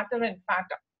getting fatter and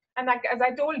fatter. And like, as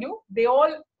I told you, they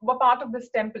all were part of this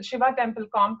temple, Shiva temple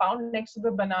compound next to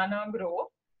the banana grove.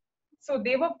 So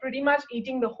they were pretty much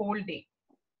eating the whole day.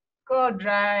 Curd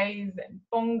rice and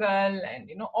pongal and,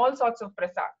 you know, all sorts of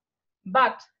prasad.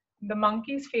 But the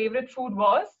monkey's favorite food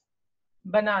was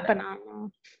banana. Banana.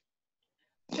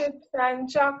 Chips and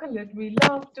chocolate we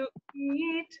love to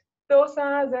eat.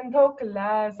 Dosas and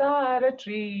dhokalas are a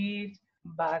treat.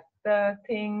 But the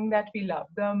thing that we love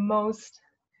the most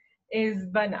is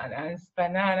bananas,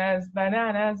 bananas,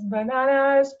 bananas,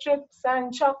 bananas. Chips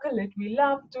and chocolate we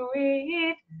love to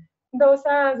eat.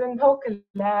 Dosas and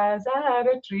dhokalas are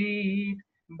a treat.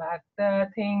 But the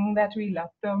thing that we love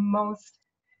the most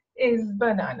is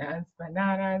bananas,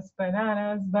 bananas,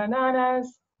 bananas,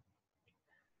 bananas.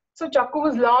 So Chakku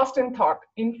was lost in thought.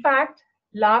 In fact,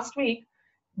 last week,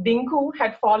 Dinku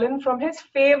had fallen from his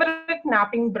favorite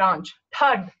napping branch,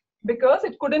 thud, because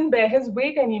it couldn't bear his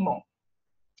weight anymore.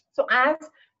 So as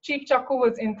Chief Chakku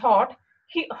was in thought,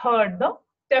 he heard the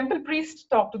temple priest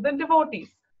talk to the devotees.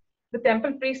 The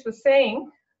temple priest was saying,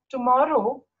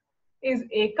 tomorrow is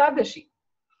Ekadashi,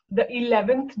 the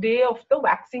 11th day of the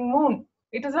waxing moon.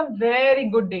 It is a very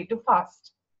good day to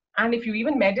fast. And if you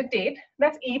even meditate,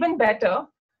 that's even better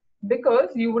because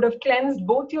you would have cleansed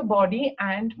both your body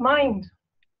and mind.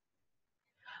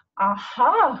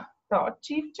 Aha, thought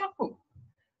Chief Chakku.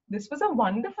 This was a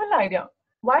wonderful idea.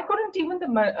 Why couldn't even the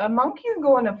monkeys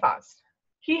go on a fast?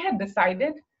 He had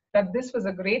decided that this was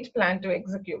a great plan to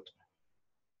execute.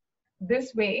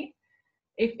 This way,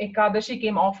 if Ekadashi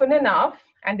came often enough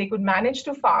and they could manage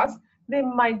to fast, they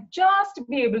might just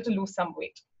be able to lose some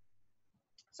weight.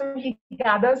 So he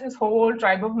gathers his whole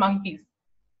tribe of monkeys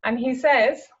and he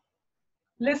says,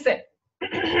 listen,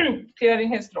 clearing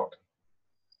his throat.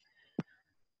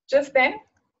 Just then,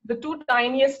 the two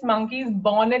tiniest monkeys,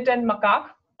 Bonnet and Macaque,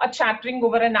 are chattering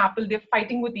over an apple. They're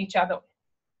fighting with each other.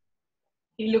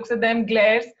 He looks at them,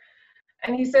 glares,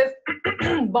 and he says,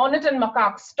 Bonnet and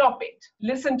Macaque, stop it.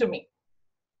 Listen to me.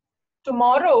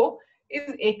 Tomorrow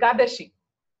is Ekadashi.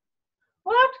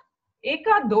 What?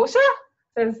 Ekadosha?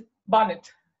 Says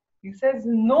Bonnet. He says,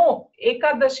 no,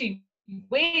 Ekadashi.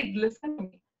 Wait, listen to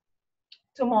me.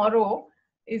 Tomorrow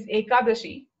is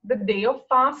Ekadashi, the day of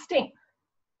fasting.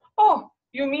 Oh,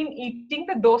 you mean eating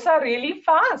the dosa really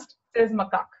fast? Says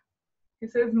Macaque. He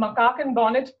says, Macaque and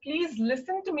Bonnet, please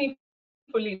listen to me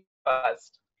fully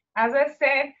first. As I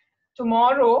said,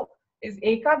 tomorrow is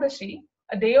Ekadashi,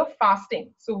 a day of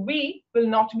fasting. So we will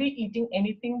not be eating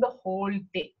anything the whole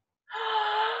day.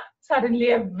 Suddenly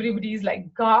everybody is like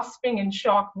gasping in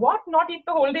shock. What? Not eat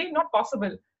the whole day? Not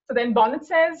possible. So then Bonnet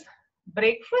says,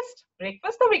 breakfast?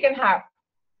 Breakfast that we can have.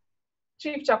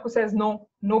 Chief Chaku says, no,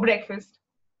 no breakfast.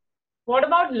 What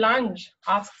about lunch?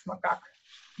 Asks Macaque.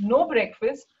 No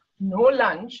breakfast, no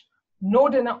lunch, no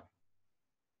dinner.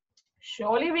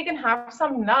 Surely we can have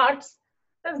some nuts,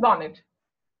 says Bonnet.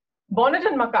 Bonnet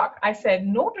and Macaque, I said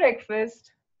no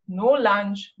breakfast, no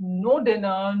lunch, no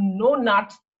dinner, no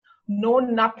nuts, no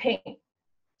nothing.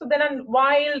 So then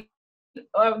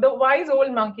the wise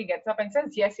old monkey gets up and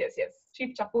says, yes, yes, yes.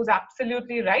 Chief Chaku is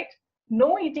absolutely right.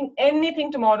 No eating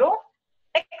anything tomorrow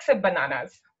except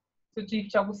bananas. So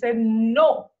Chief Chaku said,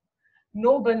 no,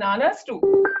 no bananas too.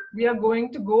 We are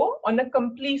going to go on a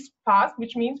complete fast,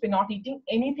 which means we're not eating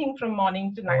anything from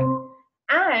morning to night.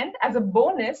 And as a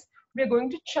bonus, we're going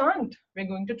to chant. We're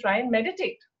going to try and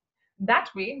meditate. That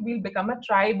way, we'll become a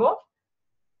tribe of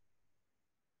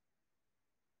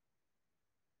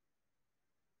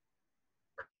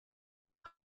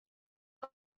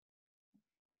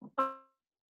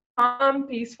calm,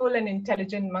 peaceful, and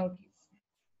intelligent monkeys.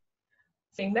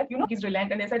 Saying that, monkeys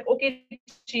relent, and they said, okay,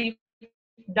 Chief,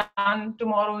 done.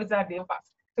 Tomorrow is our day of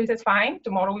fast. So he says, fine.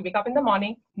 Tomorrow we wake up in the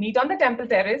morning, meet on the temple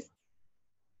terrace,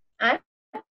 and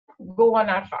go on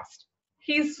our fast.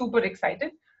 He's super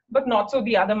excited, but not so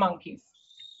the other monkeys.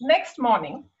 Next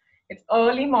morning, it's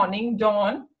early morning,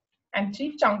 dawn, and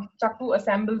Chief Chaku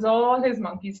assembles all his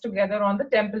monkeys together on the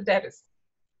temple terrace.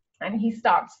 And he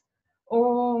starts,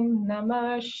 Om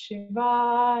Namah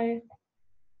Shivaya,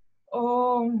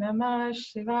 Om Namah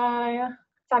Shivaya.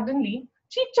 Suddenly,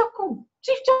 Chief Chaku,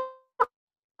 Chief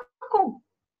Chaku.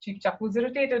 Chief Chaku is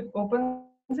irritated, opens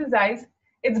his eyes.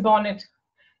 It's Bonnet.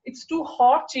 It's too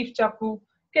hot, Chief Chaku.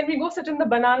 Can we go sit in the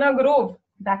banana grove?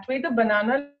 That way the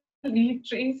banana leaf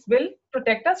trees will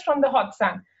protect us from the hot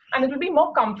sun and it will be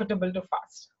more comfortable to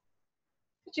fast.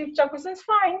 Chief Chaku says,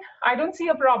 fine, I don't see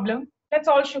a problem. Let's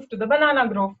all shift to the banana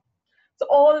grove. So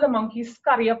all the monkeys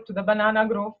scurry up to the banana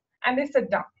grove and they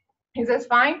sit down. He says,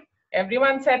 fine,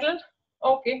 everyone settled?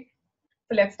 Okay.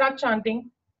 So let's start chanting.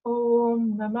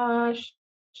 Om Namah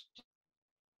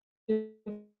Shivaya.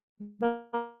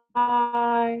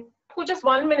 Just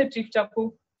 1 minute, Chief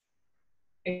Chaku.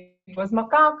 It was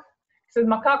Macaque. He says,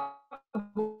 Macaque,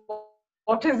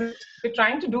 what is it? We're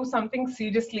trying to do something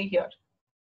seriously here.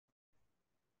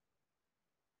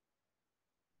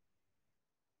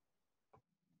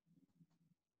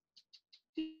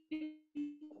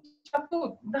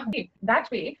 That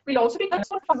way, we'll also be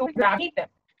concerned for grabbing them.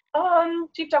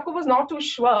 Chief Chaku was not too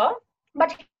sure,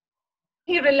 but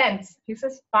he relents. He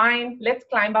says, fine, let's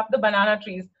climb up the banana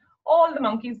trees. All the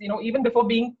monkeys, even before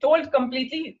being told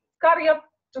completely, scurry up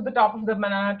to the top of the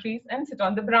banana trees and sit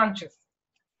on the branches.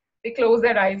 They close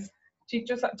their eyes. Chief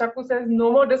Chaku says,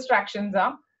 no more distractions.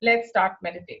 Let's start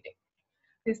meditating.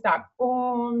 They start,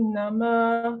 Om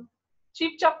Namah.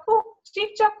 Chief Chaku,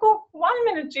 1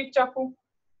 minute, Chief Chaku.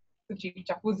 So Chief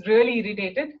Chaku is really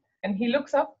irritated and he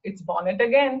looks up. It's Bonnet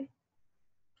again.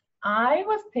 I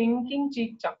was thinking,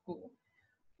 Chief Chaku,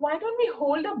 why don't we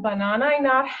hold a banana in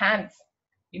our hands?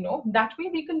 That way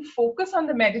we can focus on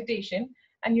the meditation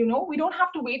and, we don't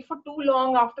have to wait for too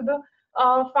long after the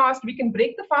fast. We can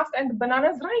break the fast and the banana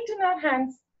is right in our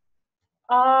hands.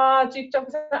 Chief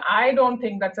Chaku said, I don't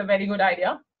think that's a very good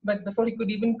idea. But before he could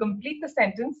even complete the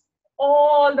sentence,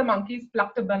 all the monkeys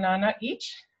plucked a banana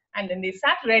each and then they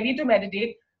sat ready to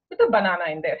meditate with a banana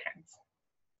in their hands.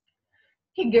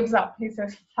 He gives up. He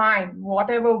says, fine,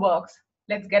 whatever works.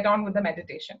 Let's get on with the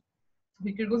meditation. So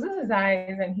he closes his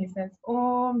eyes and he says,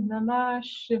 Om Namah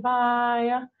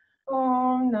Shivaya,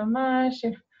 Om Namah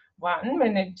Shivaya. 1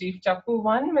 minute, Chief Chaku,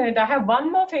 1 minute. I have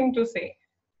one more thing to say.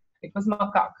 It was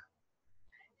Macaque.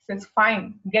 He says,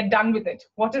 fine, get done with it.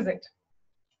 What is it?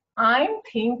 I'm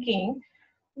thinking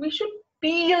we should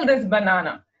peel this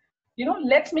banana.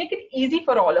 Let's make it easy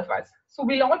for all of us. So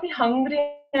we'll all be hungry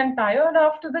and tired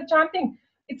after the chanting.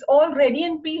 It's all ready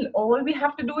and peel. All we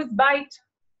have to do is bite.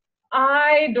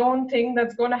 I don't think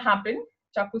that's going to happen,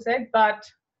 Chaku said, but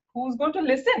who's going to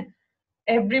listen?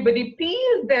 Everybody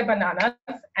peeled their bananas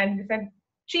and they said,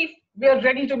 Chief, we are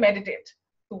ready to meditate.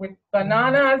 So with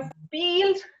bananas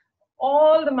peeled,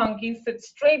 all the monkeys sit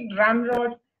straight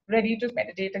ramrod, ready to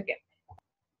meditate again.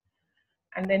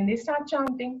 And then they start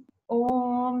chanting,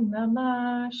 Om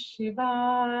Namah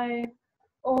Shivaya,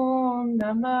 Om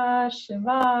Namah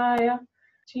Shivaya.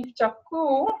 Chief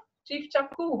Chaku,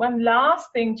 one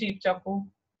last thing, Chief Chaku.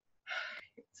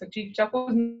 So Chief Chaku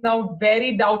is now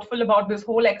very doubtful about this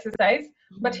whole exercise,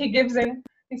 but he gives in.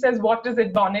 He says, what is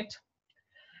it, Bonnet?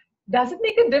 Does it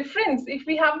make a difference if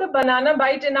we have the banana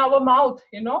bite in our mouth,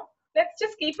 you know? Let's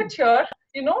just keep it here,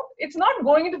 you know? It's not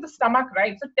going into the stomach,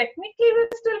 right? So technically we're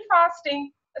still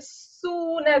fasting. As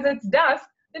soon as it's dusk,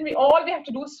 then all we have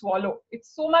to do is swallow.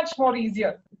 It's so much more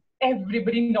easier.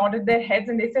 Everybody nodded their heads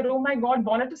and they said, oh my God,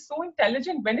 Bonnet is so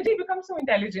intelligent. When did he become so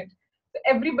intelligent? So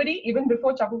everybody, even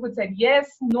before Chakukut said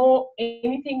yes, no,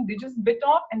 anything, they just bit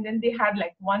off, and then they had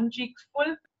like one cheek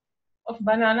full of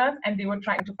bananas and they were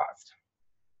trying to fast.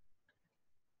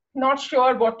 Not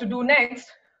sure what to do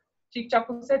next. Chief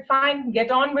Chaku said, fine,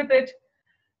 get on with it.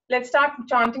 Let's start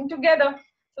chanting together.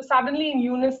 So suddenly in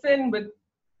unison with,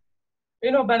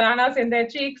 you know, bananas in their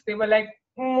cheeks, they were like,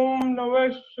 Om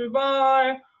Namah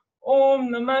Shivaya, Om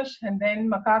Namah. And then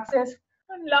Makak says,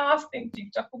 one last thing, Chief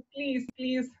Chaku, please,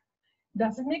 please.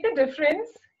 Does it make a difference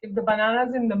if the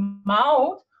banana's in the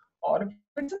mouth or if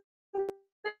it's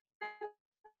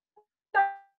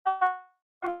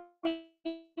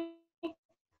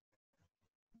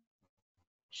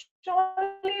surely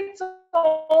it's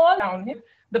all down here.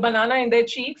 The banana in their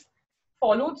cheeks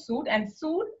followed suit, and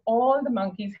soon all the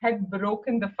monkeys had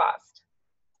broken the fast.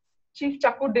 Chief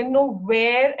Chaku didn't know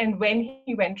where and when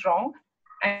he went wrong,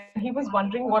 and he was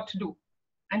wondering what to do.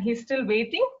 And he's still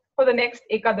waiting for the next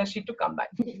Ekadashi to come by.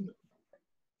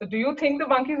 So do you think the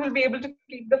monkeys will be able to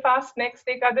keep the fast next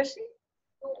Ekadashi?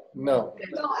 No.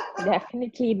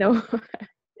 Definitely no.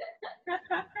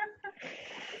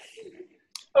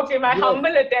 Okay, my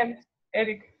humble attempt,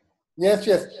 Eric. Yes,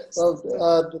 yes.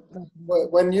 Well,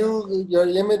 when your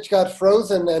image got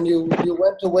frozen and you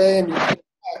went away and you came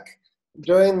back,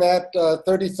 during that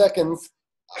 30 seconds,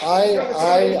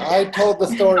 I told the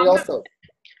story also,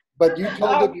 but you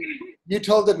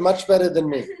told it much better than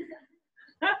me.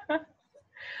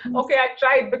 Okay, I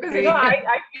tried because you know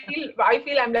I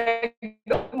feel I'm like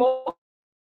the most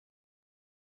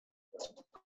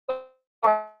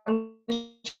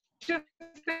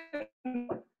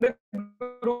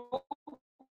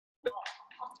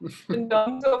in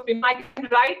terms of I can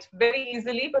write very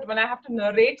easily, but when I have to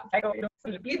narrate, I go, you know,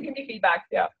 so please give me feedback.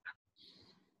 Yeah.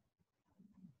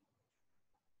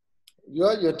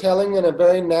 You're telling in a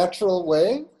very natural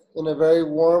way, in a very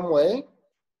warm way,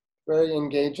 very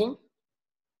engaging.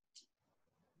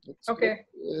 It's Okay.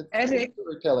 It's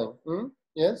storytelling.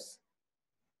 Yes.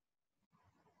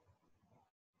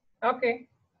 Okay.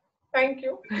 Thank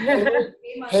you.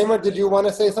 Hamer, did you want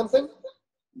to say something?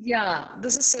 Yeah,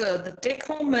 this is the take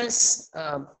home is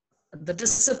the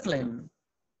discipline.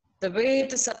 The way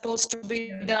it is supposed to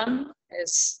be done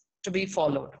is to be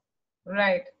followed.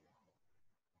 Right.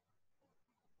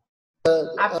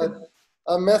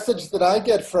 A message that I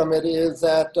get from it is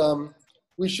that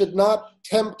we should not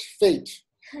tempt fate.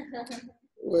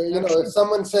 You know, if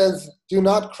someone says, do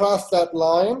not cross that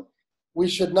line, we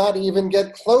should not even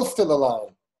get close to the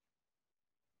line.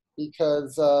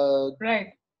 Because,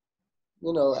 right.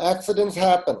 You know, accidents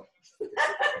happen.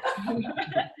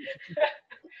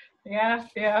 Yeah,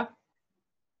 yeah.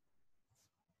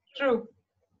 True.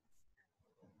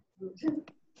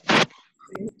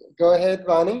 Go ahead,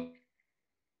 Vani.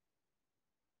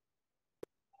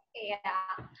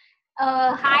 Yeah.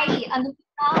 Hi,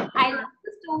 Anupama. I love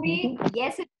the story.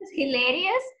 Yes, it is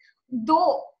hilarious.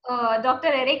 Though Dr.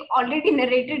 Eric already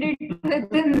narrated it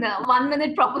within 1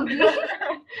 minute probably. So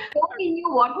he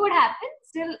knew what would happen.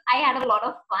 Still, I had a lot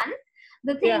of fun.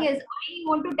 The thing is, I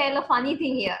want to tell a funny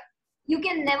thing here. You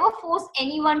can never force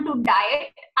anyone to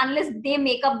diet unless they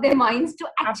make up their minds to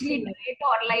actually diet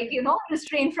or like, you know,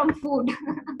 refrain from food.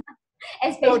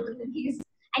 Especially monkeys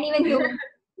and even humans.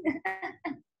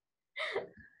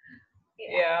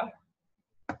 Yeah.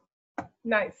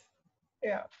 Nice.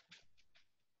 Yeah.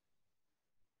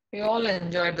 We all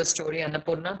enjoyed the story,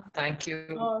 Annapurna. Thank you.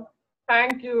 Oh,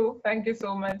 thank you. Thank you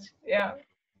so much. Yeah.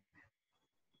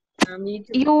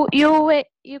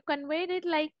 You conveyed it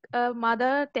like a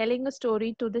mother telling a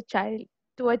story to a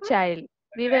child.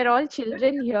 We were all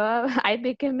children here. I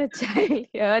became a child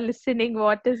here, listening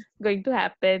what is going to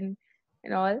happen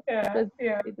and all. Yeah,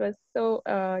 It was so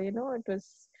you know, it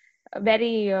was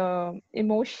very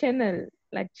emotional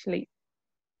actually.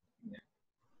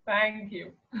 Thank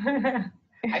you.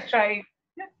 I tried.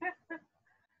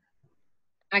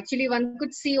 Actually, one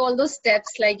could see all those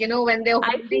steps, like, you know, when they're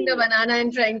holding the banana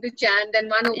and trying to chant, and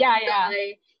one yeah.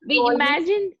 We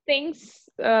imagined things,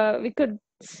 we could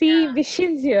see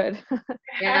visions here.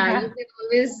 Yeah, you can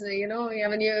always, you know, I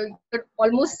mean, you could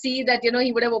almost see that, you know,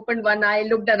 he would have opened one eye,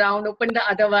 looked around, opened the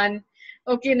other one.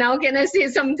 Okay, now can I say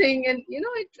something? And, you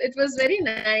know, it was very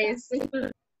nice.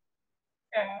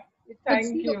 Yeah,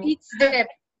 thank you. Each step.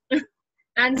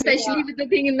 And especially with the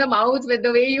thing in the mouth, with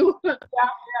the way you.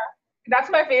 That's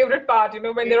my favorite part,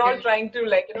 when they're all trying to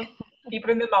keep it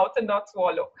in the mouth and not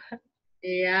swallow.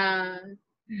 Yeah.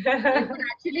 You could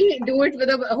actually do it with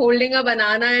holding a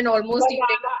banana and almost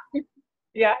eating.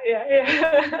 Yeah.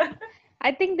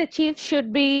 I think the chief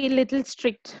should be little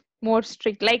strict, more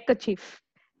strict, like a chief,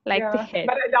 like the head.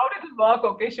 But I doubt it will work,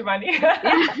 okay, Shivani? I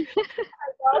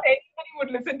doubt anybody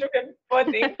would listen to him, poor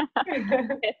thing.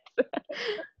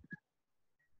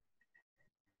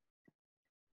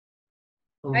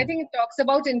 I think it talks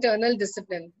about internal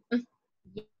discipline.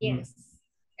 Yes.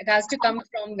 It has to come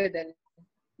from within.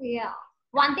 Yeah.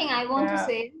 One thing I want to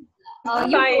say.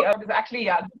 Actually,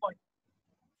 good point.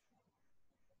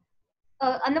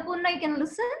 Annapurna, you can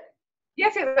listen?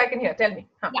 Yes, I can hear. Tell me.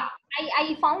 Yeah,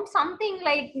 I found something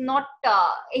like not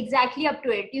exactly up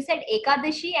to it. You said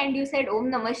Ekadashi and you said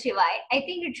Om Namah Shivaya. I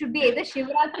think it should be either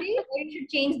Shivratri or it should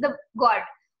change the god.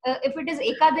 If it is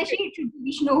Ekadashi, it should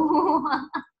be Vishnu.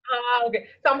 Okay.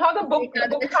 Somehow the book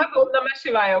has Om Namah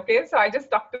Shivaya, okay? So I just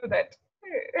stuck to that.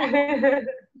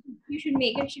 You should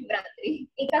make it Shivratri.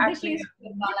 Ekadashi is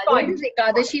for Balaji. What is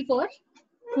Ekadashi for?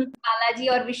 Balaji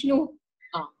or Vishnu.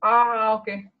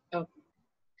 Okay. Okay.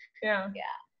 Yeah.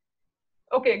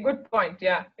 Okay, good point.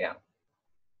 Yeah.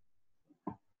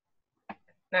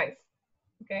 Nice.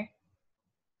 Okay.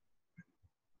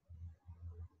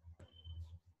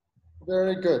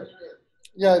 Very good.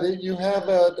 Yeah, you have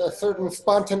a certain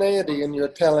spontaneity in your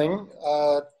telling,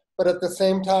 but at the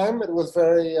same time, it was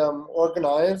very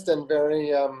organized and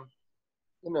very,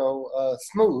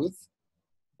 smooth.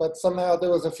 But somehow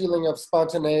there was a feeling of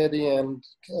spontaneity and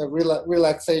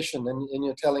relaxation in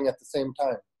your telling at the same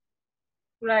time.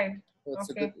 Right. It's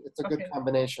a good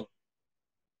combination.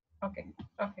 Okay.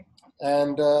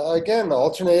 And again,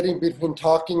 alternating between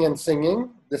talking and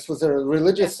singing. This was a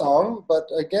religious song, but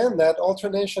again, that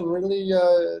alternation really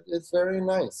is very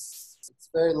nice. It's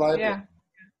very lively.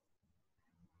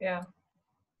 Yeah.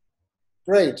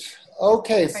 Great.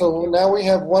 Okay, so now we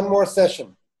have one more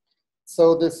session.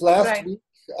 So this last week,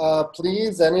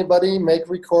 please, anybody make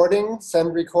recordings,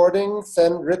 send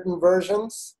written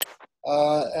versions,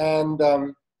 and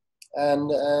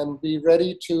be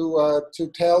ready to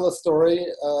tell a story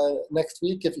next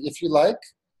week if you like.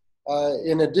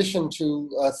 In addition to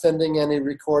sending any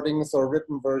recordings or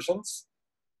written versions.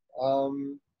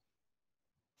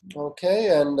 Okay,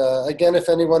 and again, if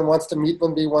anyone wants to meet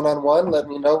with me one-on-one, let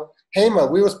me know. Hema,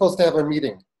 we were supposed to have a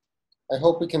meeting. I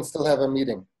hope we can still have a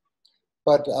meeting.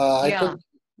 But I think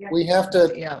we have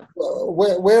to,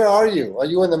 where are you? Are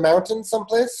you in the mountains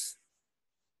someplace?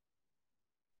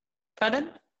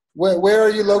 Pardon? Where are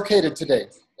you located today?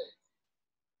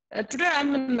 Today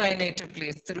I'm in my native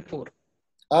place, Tirupur.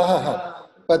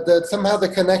 But somehow the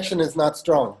connection is not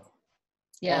strong.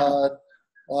 Yeah.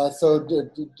 So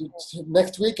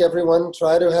next week, everyone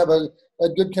try to have a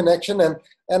good connection,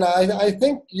 and I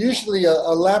think usually a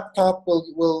laptop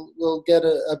will get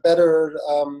a better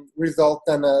result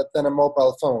than a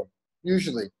mobile phone.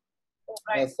 Usually,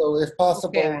 so if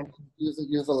possible,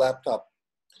 use a laptop.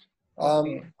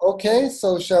 Okay,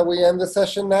 so shall we end the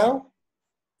session now?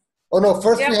 Oh no!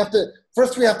 First we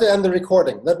have to end the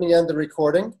recording. Let me end the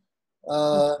recording.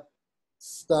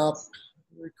 Stop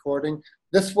recording.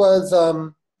 This was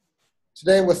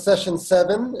today was session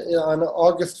 7 on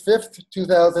August 5th,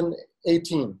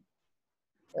 2018,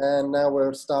 and now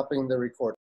we're stopping the recording.